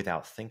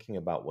without thinking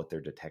about what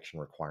their detection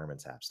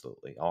requirements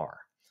absolutely are.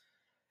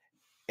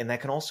 And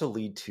that can also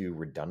lead to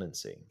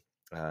redundancy.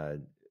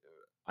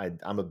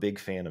 I'm a big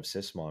fan of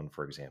Sysmon,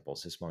 for example.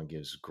 Sysmon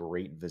gives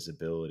great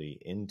visibility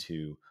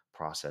into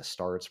process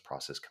starts,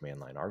 process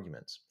command line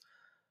arguments.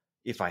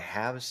 If I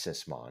have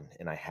Sysmon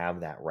and I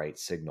have that right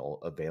signal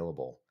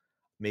available,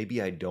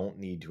 maybe I don't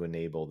need to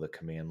enable the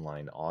command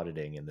line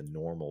auditing in the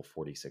normal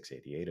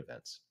 4688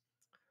 events.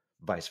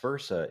 Vice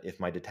versa, if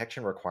my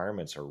detection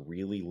requirements are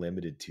really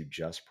limited to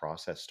just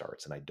process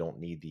starts and I don't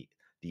need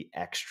the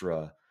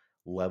extra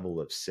level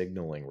of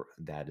signaling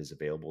that is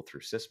available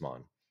through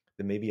Sysmon,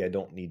 then maybe I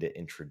don't need to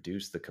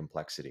introduce the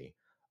complexity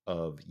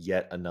of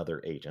yet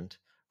another agent,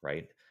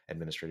 right?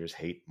 Administrators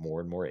hate more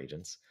and more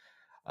agents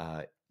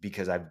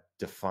because I've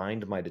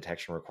defined my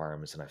detection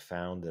requirements and I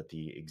found that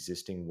the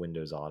existing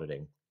Windows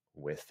auditing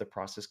with the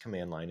process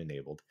command line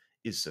enabled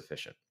is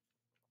sufficient.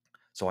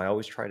 So I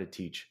always try to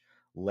teach,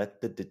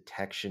 let the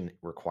detection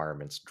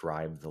requirements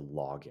drive the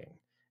logging,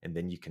 and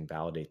then you can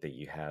validate that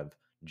you have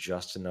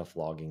just enough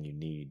logging you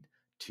need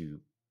to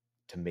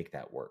make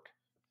that work.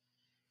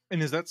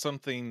 And is that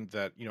something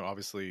that,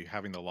 obviously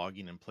having the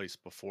logging in place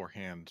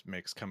beforehand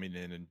makes coming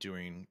in and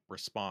doing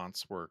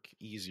response work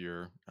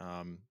easier?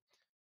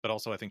 But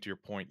also, I think to your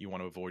point, you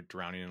want to avoid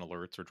drowning in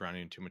alerts or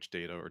drowning in too much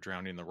data or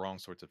drowning in the wrong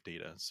sorts of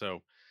data.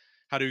 So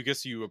how do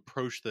you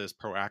approach this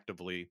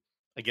proactively,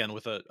 again,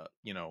 with a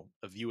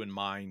view in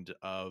mind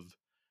of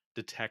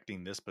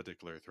detecting this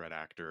particular threat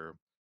actor?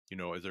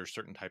 Is there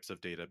certain types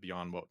of data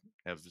beyond what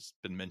has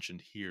been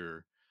mentioned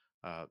here,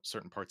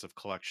 certain parts of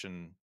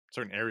collection,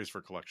 certain areas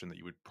for collection that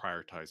you would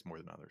prioritize more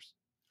than others?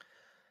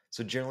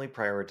 So generally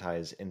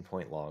prioritize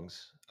endpoint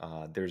logs.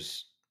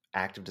 There's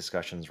active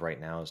discussions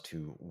right now as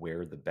to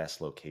where the best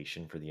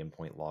location for the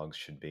endpoint logs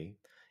should be.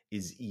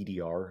 Is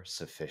EDR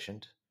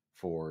sufficient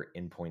for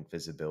endpoint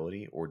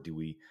visibility, or do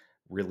we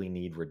really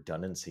need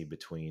redundancy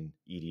between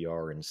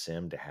EDR and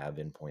SIEM to have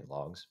endpoint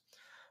logs?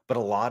 But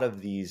a lot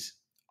of these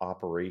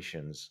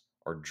operations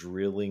are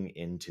drilling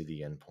into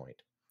the endpoint,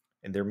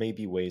 and there may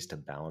be ways to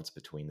balance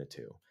between the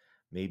two.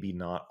 Maybe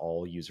not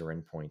all user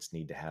endpoints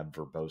need to have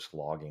verbose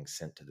logging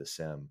sent to the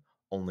SIEM,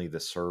 only the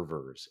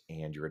servers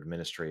and your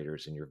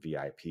administrators and your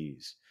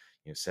VIPs,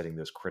 setting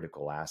those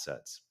critical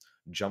assets.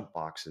 Jump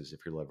boxes,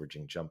 if you're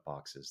leveraging jump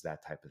boxes,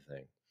 that type of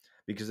thing.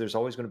 Because there's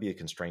always going to be a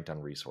constraint on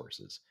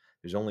resources.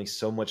 There's only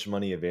so much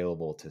money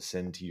available to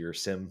send to your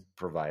SIEM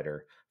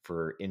provider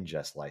for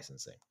ingest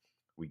licensing.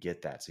 We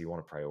get that. So you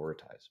want to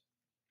prioritize.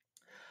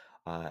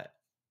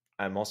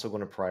 I'm also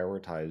going to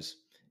prioritize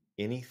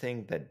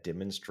anything that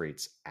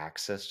demonstrates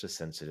access to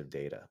sensitive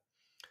data.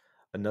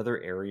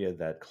 Another area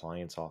that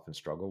clients often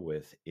struggle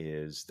with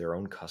is their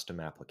own custom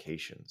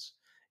applications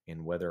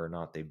and whether or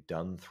not they've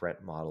done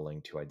threat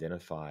modeling to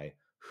identify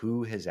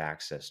who has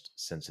accessed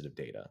sensitive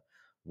data.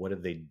 What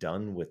have they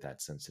done with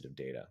that sensitive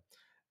data?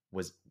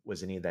 Was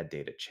any of that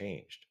data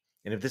changed?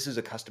 And if this is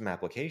a custom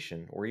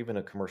application or even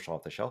a commercial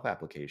off-the-shelf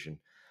application,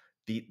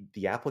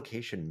 the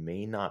application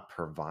may not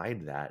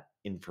provide that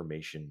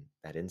information,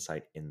 that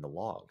insight in the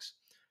logs.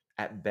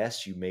 At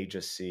best, you may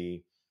just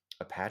see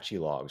Apache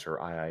logs or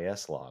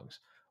IIS logs,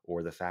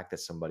 or the fact that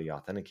somebody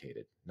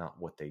authenticated, not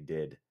what they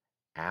did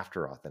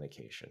after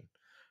authentication.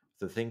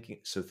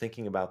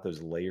 Thinking about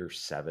those layer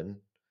 7,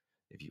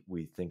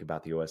 we think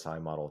about the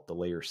OSI model, the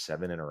layer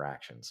 7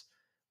 interactions,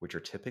 which are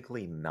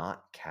typically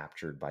not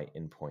captured by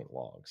endpoint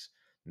logs,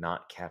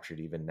 not captured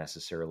even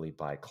necessarily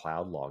by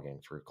cloud logging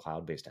through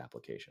cloud-based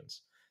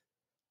applications.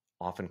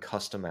 Often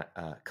custom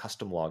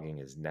logging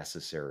is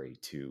necessary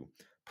to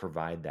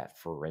provide that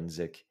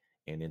forensic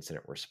and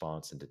incident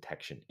response and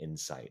detection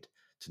insight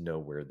to know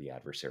where the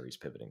adversary is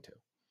pivoting to.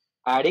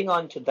 Adding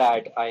on to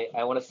that,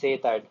 I want to say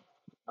that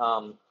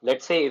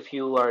let's say if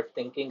you are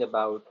thinking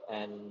about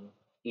an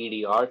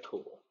EDR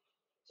tool,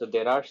 so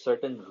there are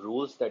certain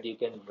rules that you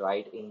can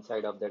write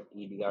inside of that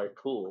EDR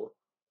tool,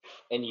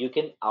 and you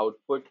can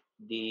output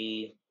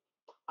the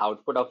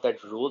output of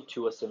that rule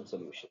to a SIM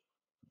solution.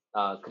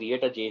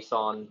 Create a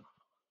JSON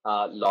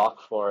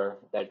lock for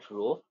that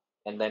rule,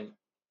 and then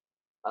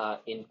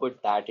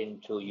input that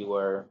into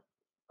your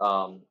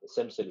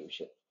SIM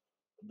solution.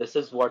 This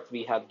is what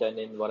we have done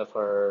in one of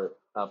our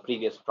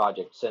previous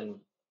projects. And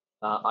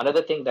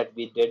another thing that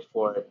we did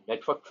for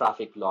network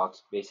traffic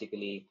logs,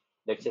 basically,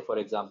 let's say, for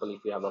example, if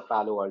you have a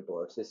Palo Alto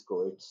or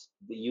Cisco,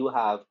 you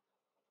have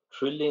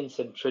trillions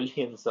and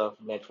trillions of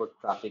network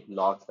traffic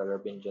logs that are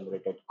being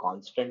generated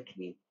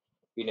constantly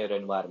in your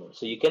environment.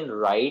 So you can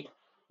write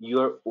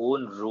your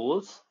own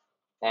rules,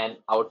 and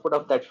output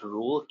of that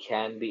rule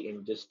can be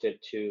ingested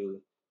to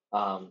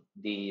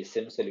the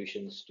SIM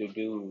solutions to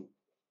do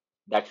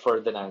that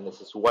further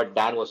analysis. What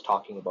Dan was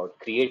talking about,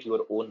 create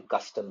your own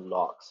custom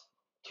logs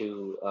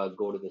to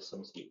go to the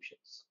SIM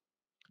solutions.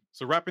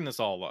 So wrapping this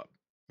all up,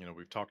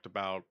 we've talked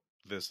about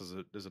this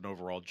as an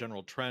overall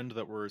general trend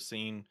that we're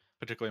seeing,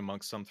 particularly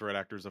amongst some threat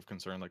actors of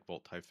concern like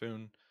Volt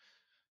Typhoon.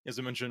 As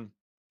I mentioned,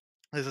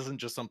 this isn't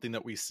just something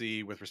that we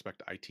see with respect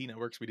to IT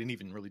networks. We didn't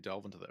even really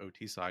delve into the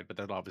OT side, but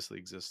that obviously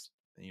exists,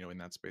 in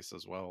that space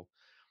as well.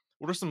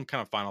 What are some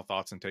kind of final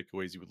thoughts and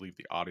takeaways you would leave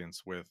the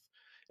audience with?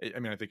 I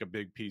mean, I think a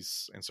big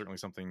piece, and certainly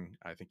something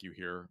I think you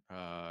hear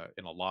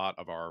in a lot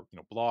of our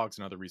blogs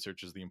and other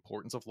research, is the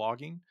importance of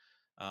logging.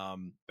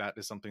 That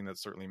is something that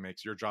certainly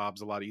makes your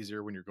jobs a lot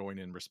easier when you're going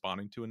and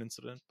responding to an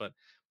incident. But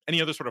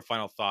any other sort of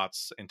final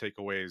thoughts and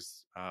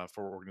takeaways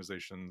for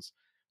organizations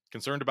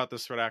concerned about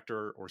this threat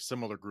actor or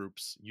similar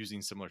groups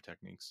using similar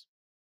techniques?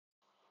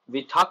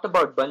 We talked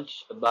about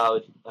bunch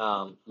about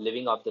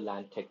living off the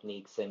land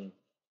techniques and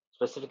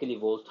specifically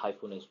Volt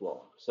Typhoon as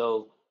well.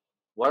 So,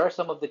 what are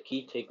some of the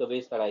key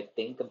takeaways that I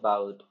think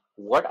about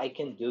what I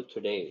can do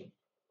today?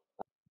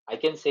 I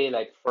can say,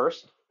 like,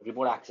 first,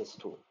 remote access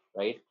tool,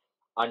 right?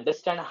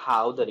 Understand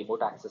how the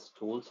remote access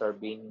tools are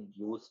being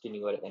used in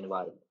your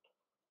environment.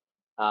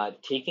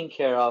 Taking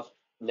care of,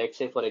 let's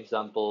say, for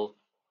example,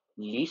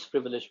 least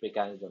privilege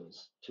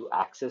mechanisms to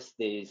access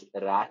these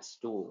RATS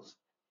tools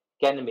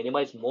can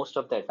minimize most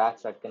of the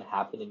attacks that can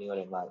happen in your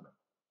environment.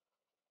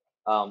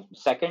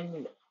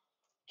 Second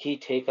key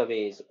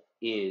takeaways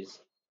is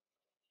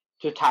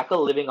to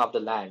tackle living off the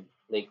land.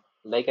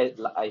 Like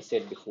I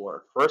said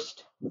before,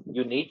 first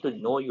you need to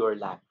know your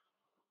land.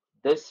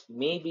 This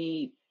may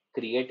be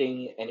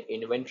creating an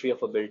inventory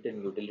of a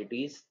built-in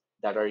utilities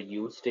that are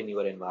used in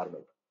your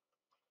environment.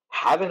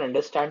 Have an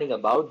understanding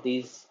about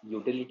these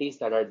utilities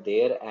that are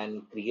there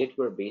and create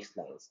your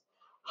baselines.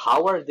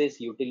 How are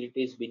these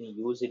utilities being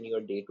used in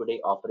your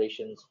day-to-day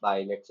operations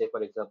by, let's say,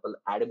 for example,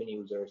 admin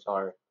users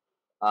or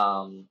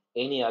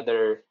any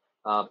other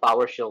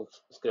PowerShell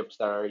scripts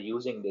that are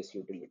using these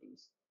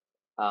utilities?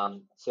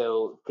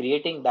 So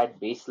creating that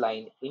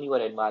baseline in your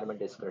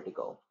environment is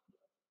critical.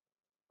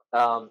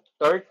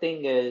 Third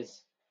thing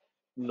is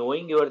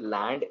knowing your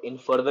land in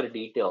further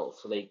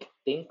details. Like,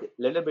 think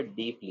a little bit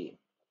deeply.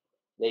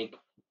 Like,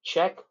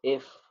 check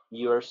if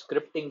your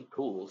scripting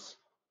tools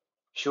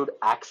should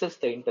access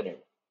the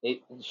internet.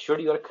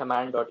 Should your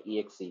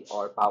command.exe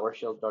or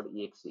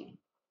PowerShell.exe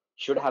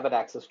should have an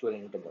access to an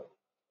internet.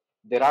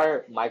 There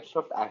are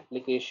Microsoft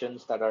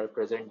applications that are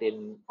present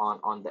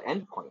on the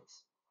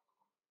endpoints.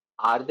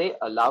 Are they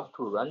allowed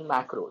to run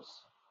macros?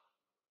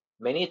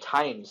 Many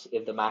times,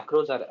 if the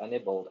macros are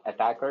enabled,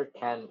 attacker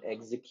can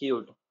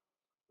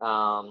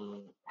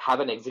have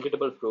an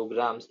executable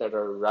programs that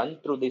are run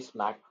through these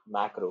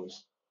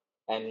macros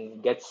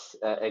and gets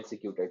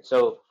executed.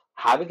 So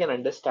having an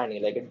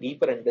understanding, like a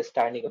deeper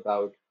understanding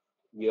about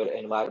your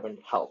environment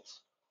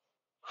helps.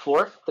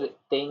 Fourth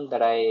thing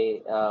that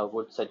I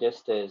would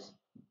suggest is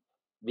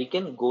we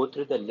can go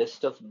through the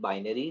list of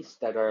binaries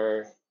that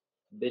are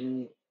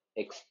been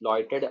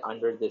exploited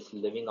under this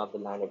living of the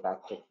land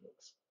attack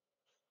techniques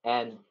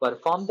and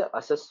perform the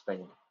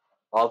assessment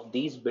of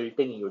these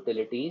built-in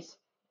utilities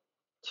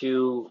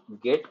to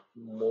get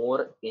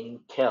more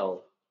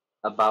intel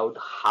about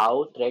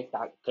how threat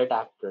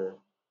actor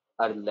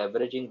are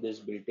leveraging these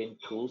built-in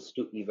tools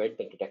to evade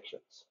the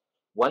detections.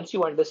 Once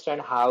you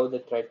understand how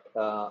the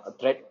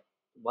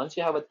once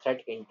you have a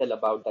threat intel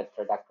about that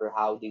threat actor,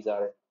 how these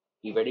are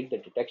evading the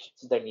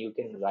detections, then you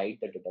can write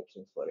the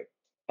detections for it.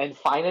 And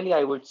finally,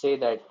 I would say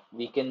that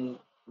we can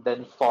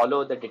then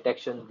follow the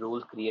detection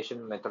rule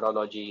creation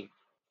methodology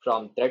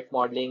from threat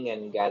modeling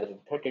and gathering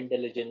threat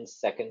intelligence.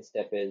 Second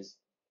step is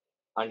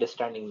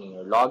understanding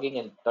your logging,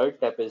 and third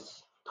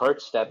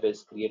step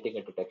is creating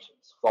a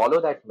detections.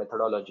 Follow that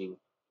methodology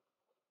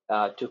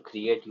to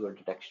create your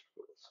detection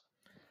tools.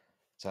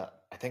 So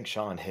I think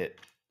Sean hit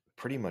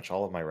pretty much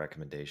all of my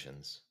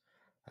recommendations.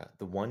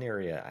 The one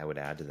area I would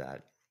add to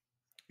that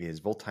is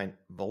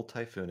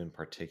Typhoon in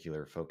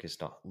particular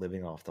focused on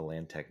living off the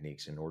land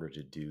techniques in order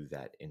to do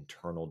that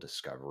internal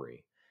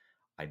discovery,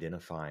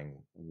 identifying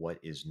what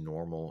is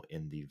normal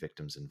in the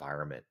victim's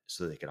environment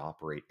so they could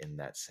operate in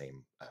that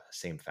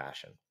same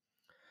fashion.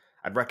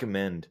 I'd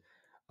recommend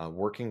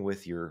working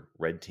with your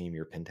red team,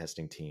 your pen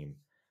testing team,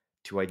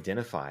 to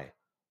identify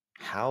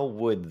how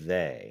would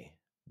they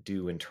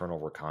do internal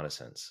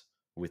reconnaissance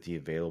with the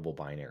available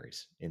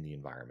binaries in the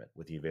environment,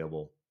 with the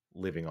available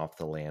living off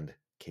the land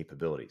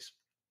capabilities.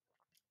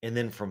 And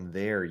then from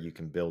there, you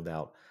can build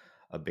out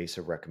a base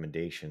of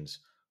recommendations.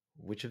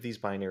 Which of these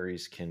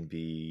binaries can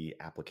be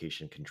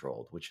application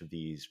controlled? Which of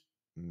these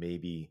may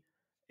be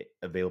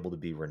available to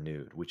be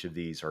renewed? Which of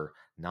these are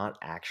not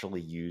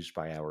actually used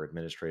by our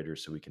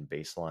administrators so we can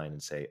baseline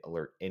and say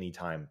alert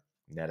anytime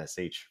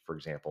NetSH, for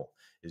example,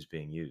 is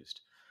being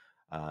used?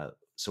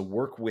 So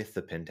work with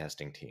the pen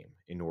testing team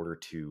in order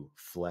to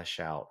flesh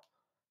out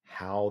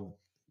how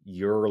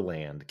your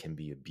land can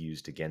be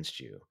abused against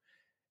you.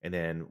 And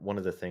then one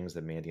of the things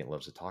that Mandiant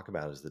loves to talk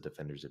about is the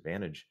defender's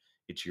advantage.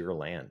 It's your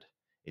land.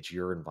 It's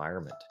your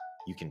environment.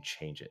 You can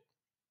change it.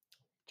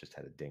 Just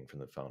had a ding from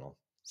the phone. I'll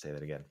say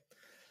that again.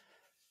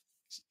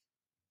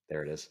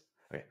 There it is.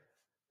 Okay.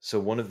 So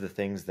one of the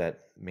things that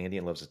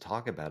Mandiant loves to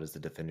talk about is the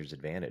defender's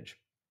advantage.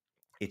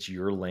 It's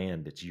your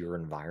land. It's your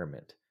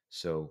environment.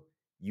 So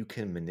you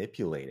can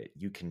manipulate it.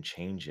 You can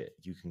change it.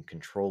 You can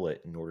control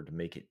it in order to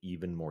make it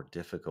even more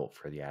difficult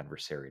for the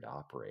adversary to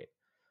operate.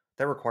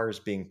 That requires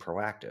being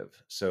proactive.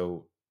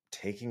 So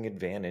taking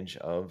advantage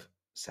of,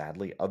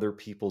 sadly, other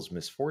people's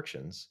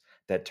misfortunes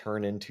that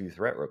turn into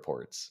threat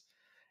reports.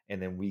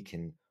 And then we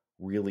can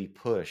really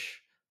push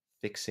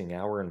fixing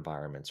our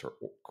environments or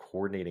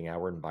coordinating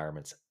our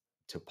environments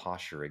to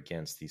posture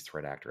against these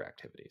threat actor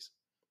activities.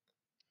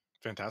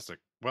 Fantastic.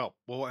 Well,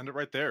 we'll end it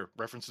right there.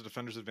 Reference to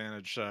Defender's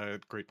Advantage.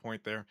 Great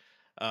point there.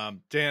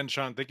 Dan,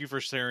 Sean, thank you for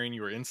sharing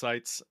your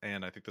insights,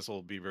 and I think this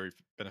will be very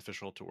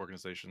beneficial to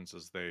organizations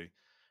as they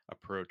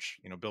approach,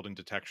 building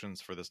detections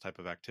for this type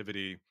of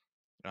activity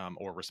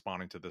or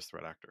responding to this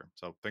threat actor.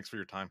 So, thanks for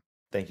your time.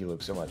 Thank you,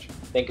 Luke, so much.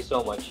 Thank you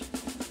so much.